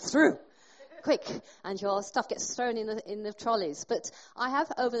rushed through. Quick, and your stuff gets thrown in the trolleys. But I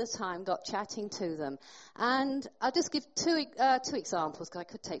have, over the time, got chatting to them. And I'll just give two examples, because I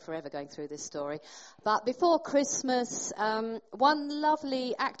could take forever going through this story. But before Christmas, one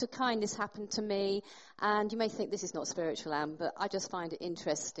lovely act of kindness happened to me. And you may think this is not spiritual, Anne, but I just find it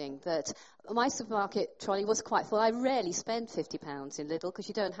interesting that my supermarket trolley was quite full. I rarely spend £50 in Lidl, because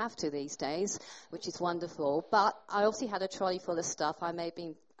you don't have to these days, which is wonderful. But I obviously had a trolley full of stuff. I may have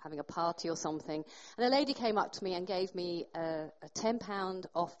been having a party or something. And a lady came up to me and gave me a £10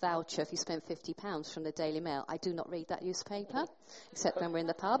 off voucher if you spent £50 from the Daily Mail. I do not read that newspaper, except when we're in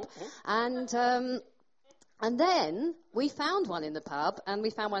the pub. And then we found one in the pub, and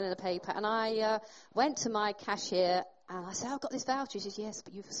we found one in the paper, and I went to my cashier, and I said, I've got this voucher. She says, yes,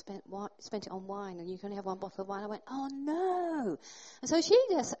 but you've spent it on wine, and you can only have one bottle of wine. I went, oh, no. And so she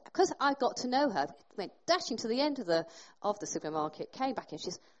just, because I got to know her, went dashing to the end of the supermarket, came back, and she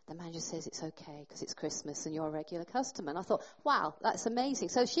says, the manager says it's okay because it's Christmas and you're a regular customer. And I thought, wow, that's amazing.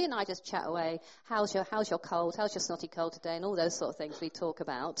 So she and I just chat away. How's your cold? How's your snotty cold today? And all those sort of things we talk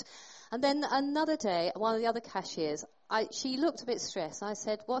about. And then another day, one of the other cashiers, she looked a bit stressed. I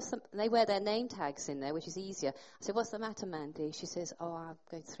said, they wear their name tags in there, which is easier. I said, what's the matter, Mandy? She says, I'm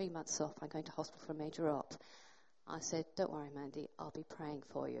going 3 months off. I'm going to hospital for a major op. I said, don't worry, Mandy, I'll be praying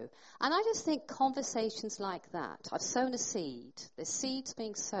for you. And I just think conversations like that, I've sown a seed. There's seeds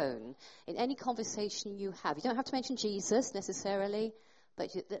being sown in any conversation you have. You don't have to mention Jesus necessarily, but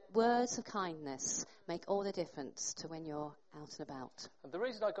words of kindness make all the difference to when you're out and about. And the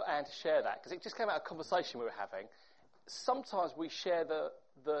reason I got Anne to share that, because it just came out of a conversation we were having, sometimes we share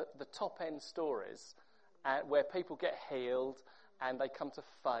the top-end stories where people get healed and they come to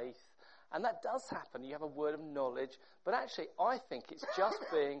faith. And that does happen. You have a word of knowledge. But actually, I think it's just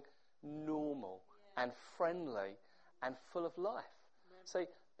being normal and friendly and full of life. See,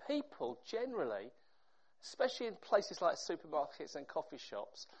 people generally, especially in places like supermarkets and coffee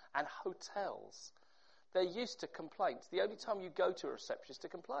shops and hotels, they're used to complaints. The only time you go to a receptionist is to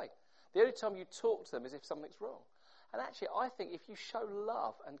complain. The only time you talk to them is if something's wrong. And actually, I think if you show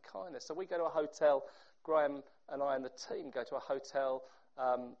love and kindness, so we go to a hotel, Graham and I and the team go to a hotel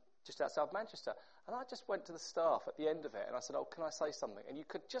just outside Manchester. And I just went to the staff at the end of it and I said, can I say something? And you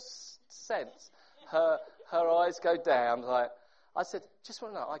could just sense her eyes go down. I said, just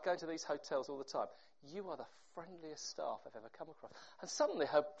want to know, I go to these hotels all the time. You are the friendliest staff I've ever come across. And suddenly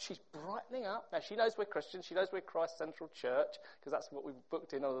she's brightening up. Now, she knows we're Christians. She knows we're Christ Central Church, because that's what we've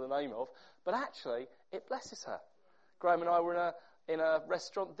booked in under the name of. But actually, it blesses her. Graham and I were in a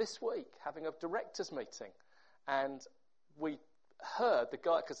restaurant this week having a directors meeting. And we heard the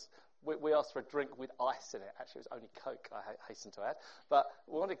guy, because we asked for a drink with ice in it. Actually, it was only Coke, I hasten to add. But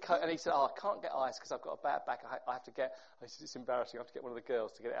we wanted Coke, and he said, I can't get ice because I've got a bad back. I have to get, I said, it's embarrassing, I have to get one of the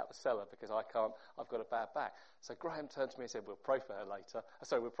girls to get it out the cellar because I can't, I've got a bad back. So Graham turned to me and said, we'll pray for him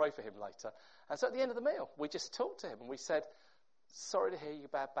later. And so at the end of the meal, we just talked to him and we said, sorry to hear you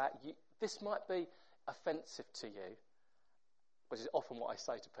bad back. This might be offensive to you, which is often what I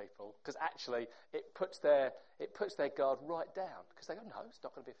say to people, because actually it puts their guard right down, because they go, no, it's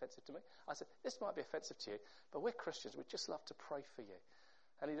not going to be offensive to me. I said, this might be offensive to you, but we're Christians, we'd just love to pray for you.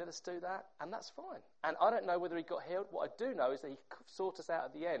 And he let us do that, and that's fine. And I don't know whether he got healed. What I do know is that he sought us out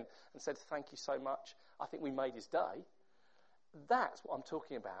at the end and said, thank you so much. I think we made his day. That's what I'm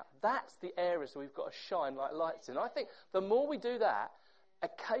talking about. That's the areas that we've got to shine like lights in. I think the more we do that,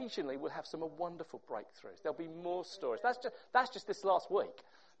 occasionally we'll have some wonderful breakthroughs. There'll be more stories. That's just this last week.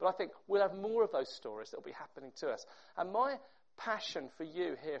 But I think we'll have more of those stories that will be happening to us. And my passion for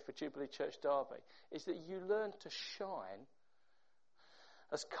you here for Jubilee Church Derby is that you learn to shine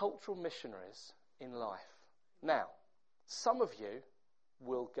as cultural missionaries in life. Now, some of you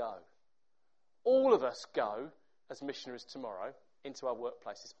will go. All of us go as missionaries tomorrow into our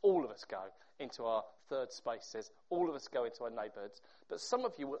workplaces. All of us go into our third spaces. All of us go into our neighbourhoods. But some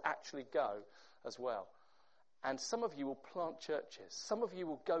of you will actually go as well. And some of you will plant churches. Some of you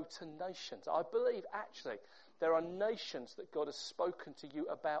will go to nations. I believe actually there are nations that God has spoken to you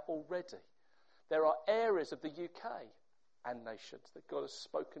about already. There are areas of the UK and nations that God has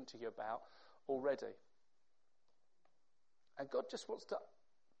spoken to you about already. And God just wants to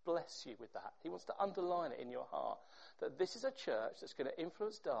bless you with that. He wants to underline it in your heart that this is a church that's going to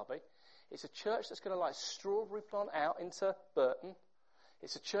influence Derby. It's a church that's going to like strawberry plant out into Burton.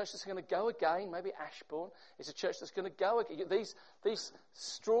 It's a church that's going to go again, maybe Ashbourne. It's a church that's going to go again. These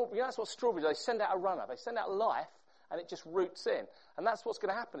strawberry, that's what strawberries, they send out a runner. They send out life and it just roots in. And that's what's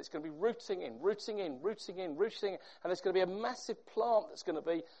going to happen. It's going to be rooting in. And there's going to be a massive plant that's going to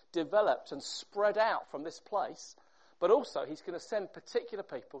be developed and spread out from this place. But also, he's going to send particular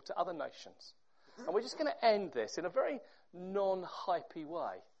people to other nations. And we're just going to end this in a very non-hypey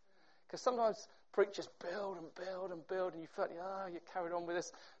way. Because sometimes preachers build, and you feel like, you're carried on with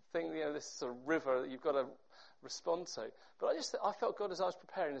this thing, this sort of river that you've got to respond to. But I felt God, as I was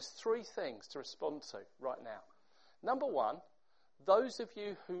preparing, there's three things to respond to right now. Number one, those of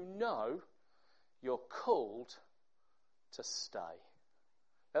you who know you're called to stay.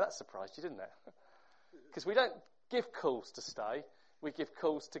 Now that surprised you, didn't it? Because we don't give calls to stay, we give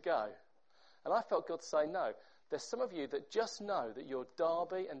calls to go. And I felt God say, no, there's some of you that just know that you're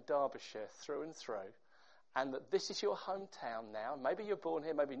Derby and Derbyshire through and through, and that this is your hometown now. Maybe you're born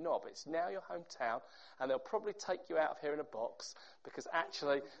here, maybe not, but it's now your hometown, and they'll probably take you out of here in a box, because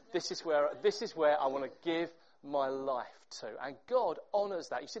actually this is where I want to give my life to. And God honours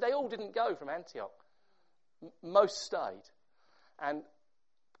that. You see, they all didn't go from Antioch. Most stayed. And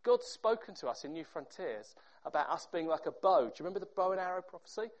God's spoken to us in New Frontiers about us being like a bow. Do you remember the bow and arrow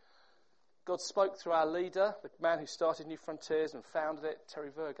prophecy? God spoke through our leader, the man who started New Frontiers and founded it, Terry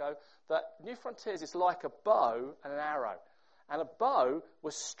Virgo, that New Frontiers is like a bow and an arrow. And a bow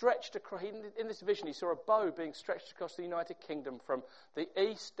was stretched across, in this vision he saw a bow being stretched across the United Kingdom from the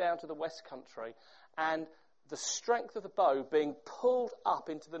east down to the west country, and the strength of the bow being pulled up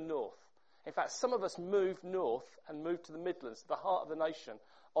into the north. In fact, some of us moved north and moved to the Midlands, to the heart of the nation,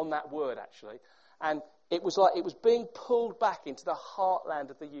 on that word actually. And it was like it was being pulled back into the heartland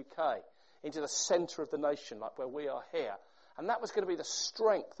of the UK, into the centre of the nation, like where we are here. And that was going to be the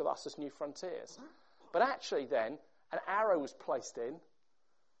strength of us as New Frontiers. But actually then, an arrow was placed in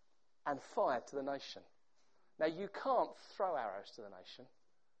and fired to the nation. Now, you can't throw arrows to the nation.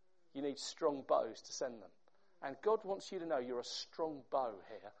 You need strong bows to send them. And God wants you to know you're a strong bow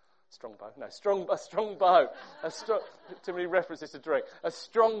here. Strong bow? No, a strong bow. Too many references to drink. A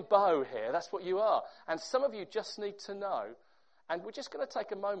strong bow here. That's what you are. And some of you just need to know. And we're just going to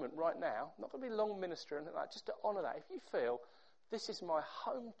take a moment right now. Not going to be long ministry or anything like that. Just to honour that. If you feel this is my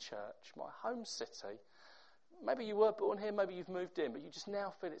home church, my home city. Maybe you were born here. Maybe you've moved in. But you just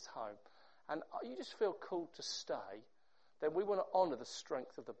now feel it's home. And you just feel called to stay. Then we want to honour the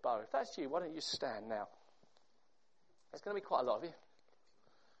strength of the bow. If that's you, why don't you stand now? There's going to be quite a lot of you.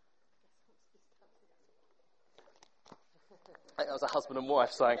 I think that was a husband and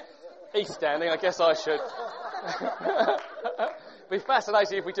wife saying, he's standing, I guess I should. It'd be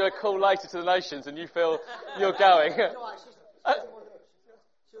fascinating if we do a call later to the nations and you feel you're going.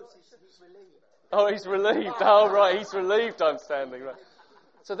 Oh, he's relieved. Oh, right, he's relieved I'm standing. Right.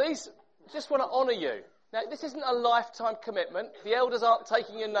 So these, just want to honour you. Now, this isn't a lifetime commitment. The elders aren't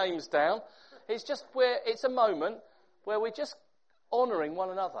taking your names down. It's just it's a moment where we're just honouring one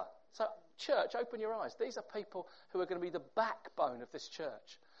another. So, church, open your eyes. These are people who are going to be the backbone of this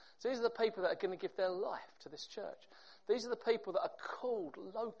church. So these are the people that are going to give their life to this church. These are the people that are called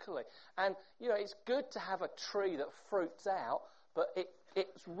locally. And, it's good to have a tree that fruits out, but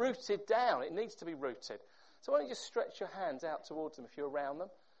it's rooted down. It needs to be rooted. So why don't you just stretch your hands out towards them if you're around them.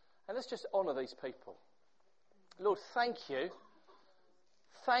 And let's just honour these people. Lord, thank you.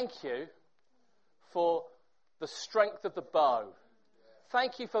 Thank you for the strength of the bow.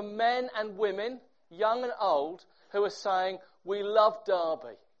 Thank you for men and women, young and old, who are saying, we love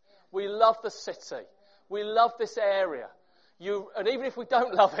Derby. We love the city. We love this area. And even if we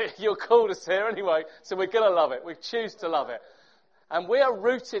don't love it, you'll call us here anyway, so we're going to love it. We choose to love it. And we are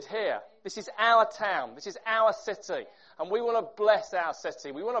rooted here. This is our town. This is our city. And we want to bless our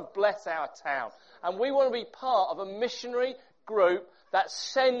city. We want to bless our town. And we want to be part of a missionary group that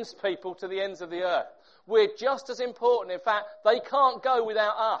sends people to the ends of the earth. We're just as important. In fact, they can't go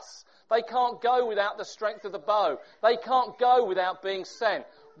without us. They can't go without the strength of the bow. They can't go without being sent.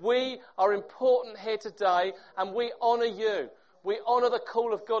 We are important here today, and we honour you. We honour the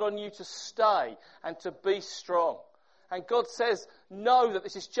call of God on you to stay and to be strong. And God says, know that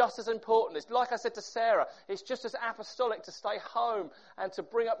this is just as important. It's like I said to Sarah, it's just as apostolic to stay home and to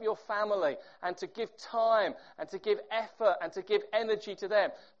bring up your family and to give time and to give effort and to give energy to them.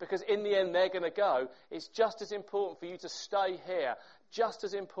 Because in the end, they're going to go. It's just as important for you to stay here. Just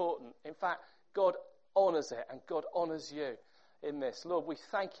as important. In fact, God honours it and God honours you in this. Lord, we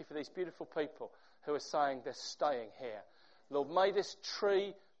thank you for these beautiful people who are saying they're staying here. Lord, may this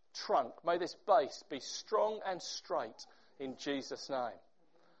tree trunk, may this base be strong and straight in Jesus' name.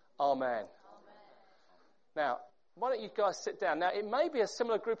 Amen. Now, why don't you guys sit down? Now, it may be a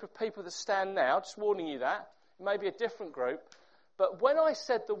similar group of people that stand now, just warning you that. It may be a different group. But when I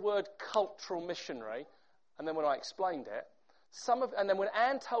said the word cultural missionary, and then when I explained it, and then when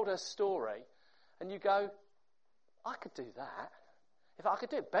Anne told her story, and you go, I could do that. If I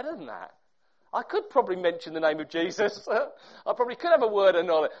could do it better than that. I could probably mention the name of Jesus. I probably could have a word of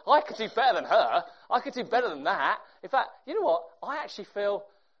knowledge. I could do better than her. I could do better than that. In fact, you know what? I actually feel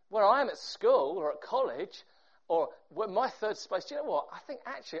where I am at school or at college or my third space, do you know what? I think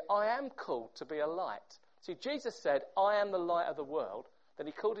actually I am called to be a light. See, Jesus said, I am the light of the world. Then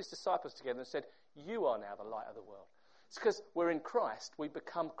he called his disciples together and said, you are now the light of the world. It's because we're in Christ, we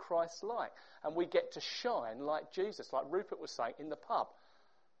become Christ-like. And we get to shine like Jesus, like Rupert was saying, in the pub.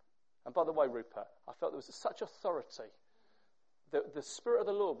 And by the way, Rupert, I felt there was such authority. The Spirit of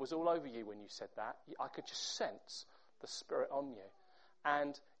the Lord was all over you when you said that. I could just sense the Spirit on you.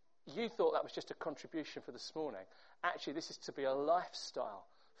 And you thought that was just a contribution for this morning. Actually, this is to be a lifestyle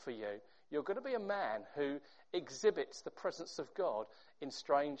for you. You're going to be a man who exhibits the presence of God in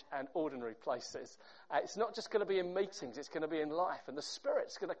strange and ordinary places. It's not just going to be in meetings, it's going to be in life. And the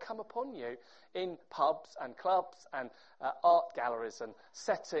Spirit's going to come upon you in pubs and clubs and art galleries and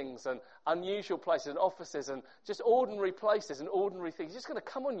settings and unusual places and offices and just ordinary places and ordinary things. It's just going to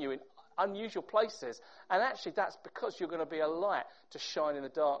come on you in unusual places. And actually that's because you're going to be a light to shine in the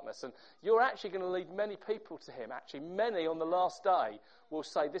darkness. And you're actually going to lead many people to him. Actually, many on the last day will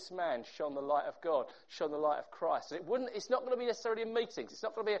say, this man shone the light of God, shone the light of Christ. And it's not going to be necessarily in meetings. It's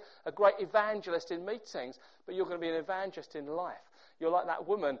not going to be a great evangelist in meetings, but you're going to be an evangelist in life. You're like that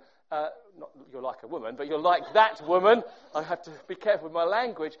woman, not you're like a woman, but you're like that woman, I have to be careful with my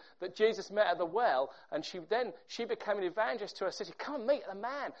language, that Jesus met at the well, and she became an evangelist to her city. Come and meet the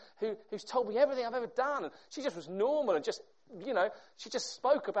man who's told me everything I've ever done. And she just was normal and just, she just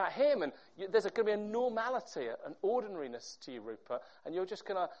spoke about him, and there's going to be a normality, an ordinariness to you, Rupert, and you're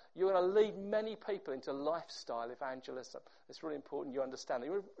going to lead many people into lifestyle evangelism. It's really important you understand that.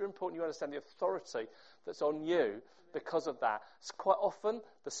 It's really important you understand the authority that's on you because of that. It's quite often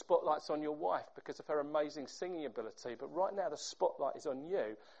the spotlight's on your wife because of her amazing singing ability, but right now the spotlight is on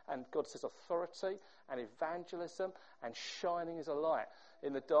you, and God says authority and evangelism and shining as a light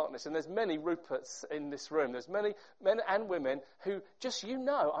in the darkness. And there's many Ruperts in this room. There's many men and women who just,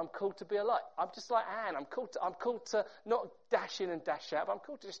 I'm called to be a light. I'm just like Anne. I'm called to not dash in and dash out, but I'm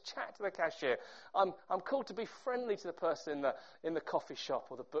called to just chat to the cashier. I'm called to be friendly to the person in the coffee shop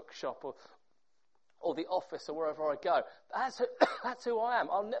or the bookshop or the office or wherever I go. That's who I am.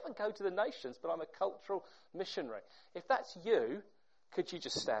 I'll never go to the nations, but I'm a cultural missionary. If that's you, could you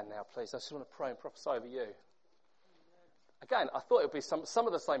just stand now, please? I just want to pray and prophesy over you. Again, I thought it would be some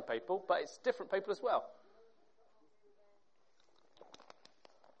of the same people, but it's different people as well.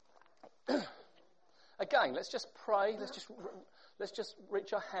 Again, let's just pray. Let's just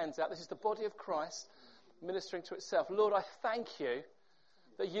reach our hands out. This is the body of Christ ministering to itself. Lord, I thank you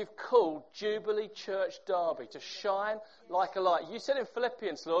that you've called Jubilee Church Derby to shine like a light. You said in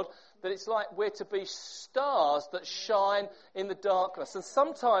Philippians, Lord, that it's like we're to be stars that shine in the darkness. And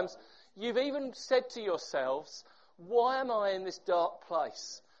sometimes you've even said to yourselves, why am I in this dark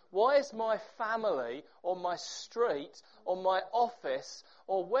place? Why is my family or my street or my office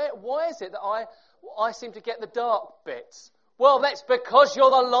or why is it that I seem to get the dark bits? Well, that's because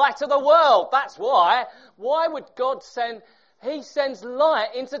you're the light of the world. That's why. Why would God He sends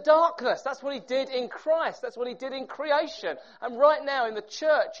light into darkness. That's what he did in Christ. That's what he did in creation. And right now in the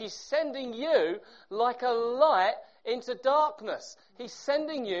church, he's sending you like a light into darkness. He's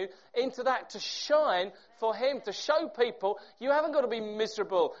sending you into that to shine for him, to show people you haven't got to be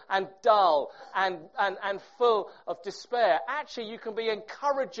miserable and dull and full of despair. Actually, you can be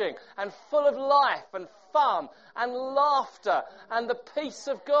encouraging and full of life and fun and laughter and the peace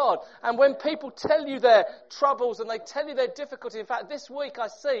of God. And when people tell you their troubles and they tell you their difficulty, in fact, this week I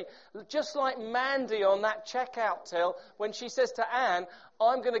see, just like Mandy on that checkout till, when she says to Anne,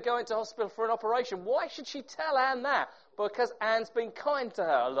 I'm going to go into hospital for an operation. Why should she tell Anne that? Because Anne's been kind to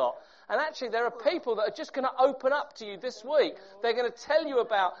her a lot. And actually, there are people that are just going to open up to you this week. They're going to tell you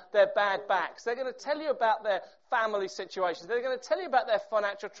about their bad backs. They're going to tell you about their family situations. They're going to tell you about their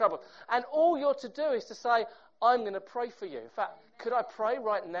financial trouble. And all you're to do is to say, I'm going to pray for you. In fact, could I pray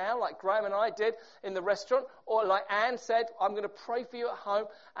right now, like Graham and I did in the restaurant? Or like Anne said, I'm going to pray for you at home.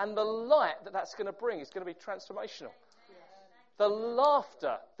 And the light that that's going to bring is going to be transformational. The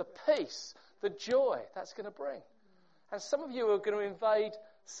laughter, the peace, the joy that's going to bring. And some of you are going to invade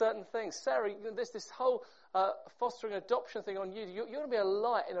certain things. Sarah, there's this whole fostering adoption thing on you. You're going to be a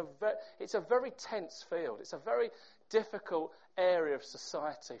light in it's a very tense field. It's a very difficult area of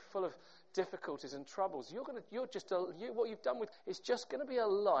society, full of difficulties and troubles. What you've done is just going to be a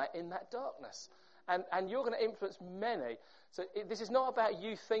light in that darkness. And you're going to influence many. So this is not about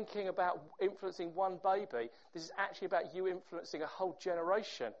you thinking about influencing one baby. This is actually about you influencing a whole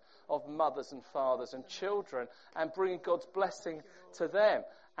generation of mothers and fathers and children and bringing God's blessing to them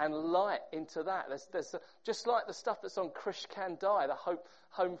and light into that. There's just like the stuff that's on Krish Kandai, the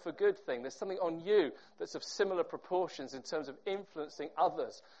Home for Good thing, there's something on you that's of similar proportions in terms of influencing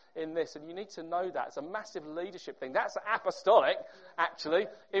others in this. And you need to know that. It's a massive leadership thing. That's apostolic, actually,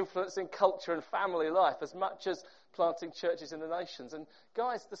 influencing culture and family life as much as planting churches in the nations. And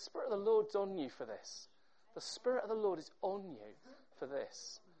guys, the Spirit of the Lord's on you for this. The Spirit of the Lord is on you for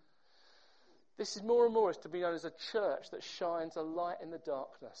this. This is more and more is to be known as a church that shines a light in the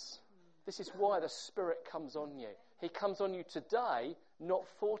darkness. This is why the Spirit comes on you. He comes on you today, not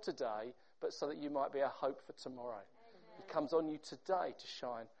for today, but so that you might be a hope for tomorrow. He comes on you today to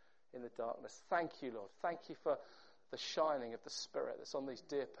shine in the darkness. Thank you, Lord. Thank you for the shining of the Spirit that's on these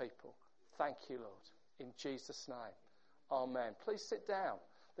dear people. Thank you, Lord. In Jesus' name. Amen. Please sit down.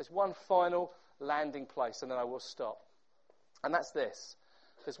 There's one final landing place and then I will stop. And that's this.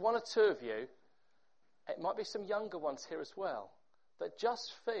 There's one or two of you, it might be some younger ones here as well, that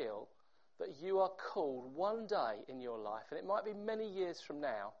just feel that you are called one day in your life, and it might be many years from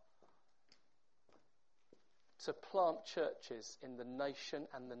now, to plant churches in the nation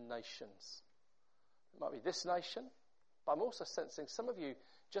and the nations. It might be this nation, but I'm also sensing some of you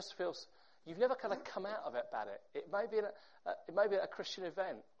just feel you've never kind of come out of it about it. It may be at a Christian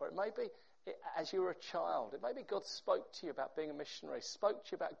event, or it may be as you were a child. It may be God spoke to you about being a missionary, spoke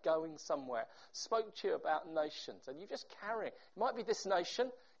to you about going somewhere, spoke to you about nations, and you're just carrying. It might be this nation,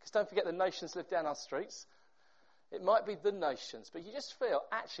 because don't forget the nations live down our streets. It might be the nations, but you just feel,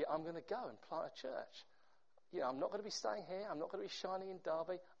 actually, I'm going to go and plant a church. I'm not going to be staying here. I'm not going to be shining in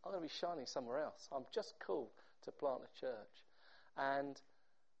Derby. I'm going to be shining somewhere else. I'm just called to plant a church. And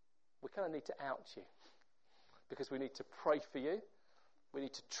we kind of need to out you, because we need to pray for you. We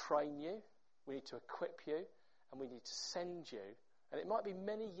need to train you. We need to equip you. And we need to send you. And it might be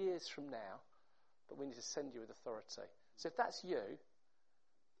many years from now, but we need to send you with authority. So if that's you,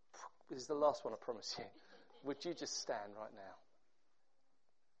 this is the last one I promise you. Would you just stand right now?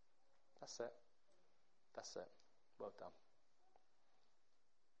 That's it. That's it. Well done.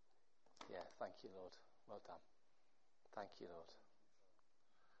 Yeah, thank you, Lord. Well done. Thank you, Lord.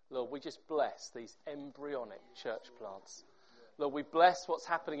 Lord, we just bless these embryonic church plants. Lord, we bless what's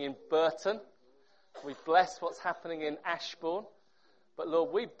happening in Burton. We bless what's happening in Ashbourne. But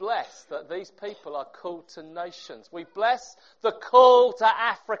Lord, we bless that these people are called to nations. We bless the call to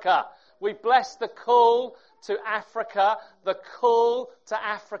Africa. We bless the call to Africa, the call to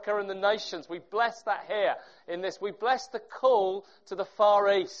Africa and the nations. We bless that here in this. We bless the call to the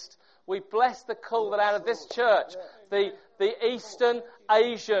Far East. We bless the call that out of this church, the Eastern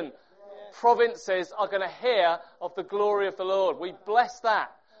Asian provinces are going to hear of the glory of the Lord. We bless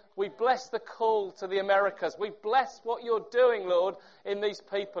that. We bless the call to the Americas. We bless what you're doing, Lord, in these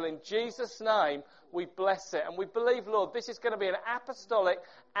people. In Jesus' name, we bless it. And we believe, Lord, this is going to be an apostolic,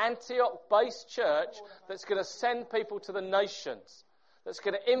 Antioch-based church that's going to send people to the nations, that's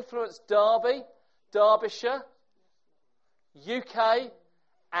going to influence Derby, Derbyshire, UK,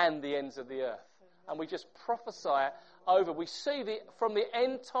 and the ends of the earth. And we just prophesy it over. We see from the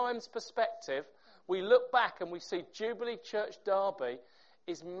end times perspective, we look back and we see Jubilee Church Derby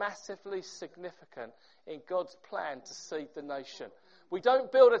is massively significant in God's plan to seed the nation. We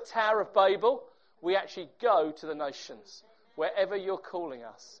don't build a Tower of Babel. We actually go to the nations wherever you're calling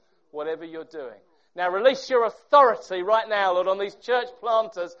us, whatever you're doing. Now release your authority right now, Lord, on these church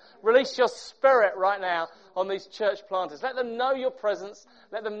planters. Release your spirit right now on these church planters. Let them know your presence.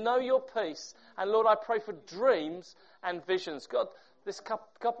 Let them know your peace. And Lord, I pray for dreams and visions. God, this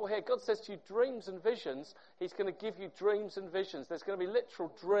couple here, God says to you, dreams and visions. He's going to give you dreams and visions. There's going to be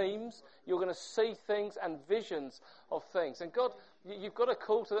literal dreams. You're going to see things and visions of things. And God, you've got a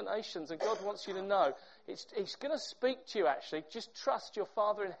call to the nations, and God wants you to know. He's going to speak to you, actually. Just trust your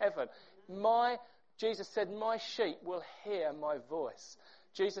Father in heaven. Jesus said, my sheep will hear my voice.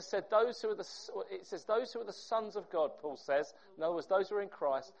 Jesus said, those who are the sons of God, Paul says, in other words, those who are in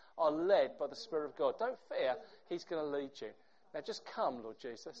Christ, are led by the Spirit of God. Don't fear, he's going to lead you. Now just come, Lord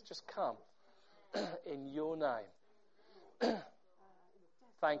Jesus, just come in your name.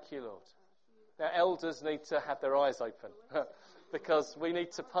 Thank you, Lord. Now elders need to have their eyes open because we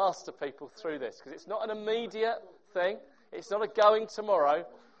need to pastor people through this, because it's not an immediate thing. It's not a going tomorrow.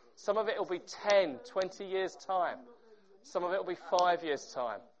 Some of it will be 10, 20 years' time. Some of it will be 5 years'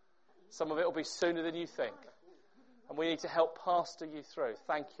 time. Some of it will be sooner than you think. And we need to help pastor you through.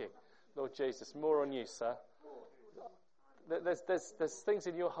 Thank you, Lord Jesus. More on you, sir. There's things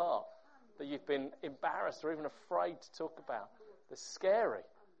in your heart that you've been embarrassed or even afraid to talk about. They're scary.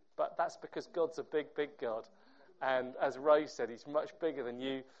 But that's because God's a big, big God. And as Ray said, he's much bigger than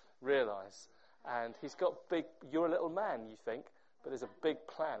you realise. And he's got you're a little man, you think. But there's a big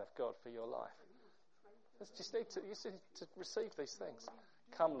plan of God for your life. You just need to receive these things.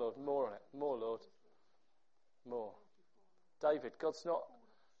 Come, Lord, more on it. More, Lord. More. David, God's not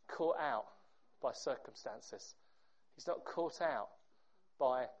caught out by circumstances. He's not caught out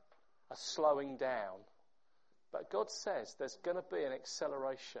by a slowing down. But God says there's going to be an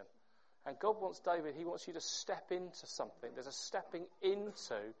acceleration. And God wants David, he wants you to step into something. There's a stepping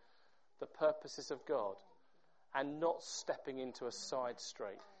into the purposes of God. And not stepping into a side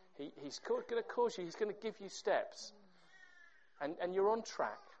street. He's going to cause you, he's going to give you steps. And you're on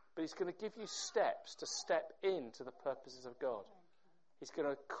track, but he's going to give you steps to step into the purposes of God. He's going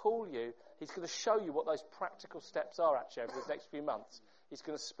to call you, he's going to show you what those practical steps are actually over the next few months. He's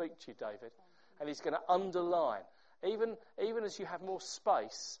going to speak to you, David. And he's going to underline. Even as you have more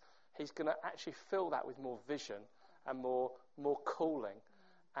space, he's going to actually fill that with more vision and more calling.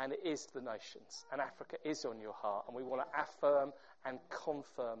 And it is the nations. And Africa is on your heart. And we want to affirm and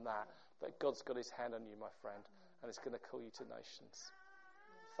confirm that God's got his hand on you, my friend. And it's going to call you to nations.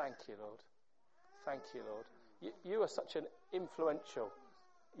 Thank you, Lord. Thank you, Lord. You are such an influential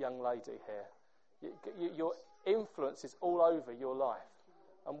young lady here. Your influence is all over your life.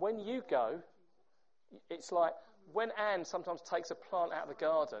 And when you go, it's like when Anne sometimes takes a plant out of the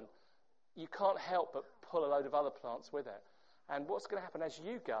garden, you can't help but pull a load of other plants with it. And what's going to happen as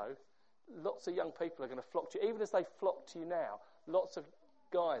you go, lots of young people are going to flock to you. Even as they flock to you now, lots of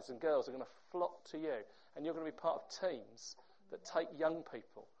guys and girls are going to flock to you. And you're going to be part of teams that take young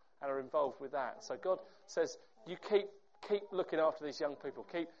people and are involved with that. So God says, you keep looking after these young people.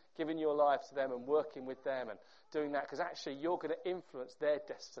 Keep giving your life to them and working with them and doing that. Because actually you're going to influence their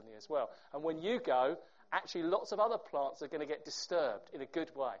destiny as well. And when you go, actually lots of other plants are going to get disturbed in a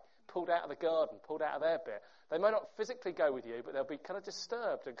good way. Pulled out of the garden, pulled out of their bit. They may not physically go with you, but they'll be kind of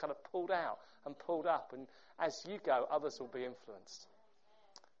disturbed and kind of pulled out and pulled up. And as you go, others will be influenced.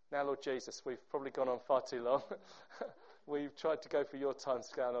 Now, Lord Jesus, we've probably gone on far too long. We've tried to go for your time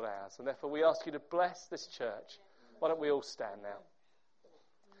scale, not ours. And therefore, we ask you to bless this church. Why don't we all stand now?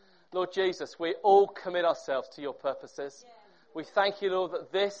 Lord Jesus, we all commit ourselves to your purposes. We thank you, Lord,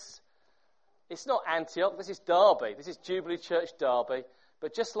 that it's not Antioch, this is Derby. This is Jubilee Church Derby.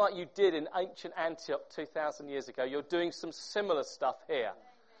 But just like you did in ancient Antioch 2,000 years ago, you're doing some similar stuff here.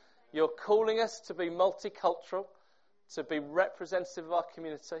 You're calling us to be multicultural, to be representative of our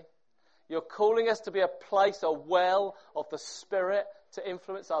community. You're calling us to be a place, a well of the Spirit to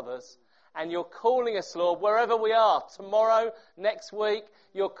influence others. And you're calling us, Lord, wherever we are, tomorrow, next week,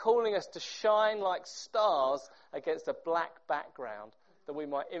 you're calling us to shine like stars against a black background, that we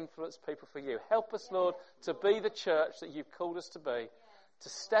might influence people for you. Help us, Lord, to be the church that you've called us to be. To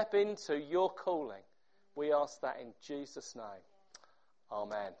step into your calling. We ask that in Jesus' name.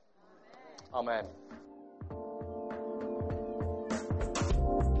 Amen. Amen.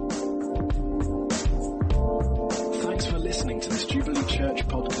 Thanks for listening to this Jubilee Church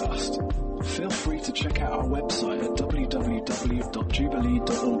podcast. Feel free to check out our website at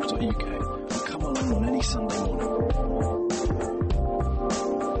www.jubilee.org.uk and come along on any Sunday morning.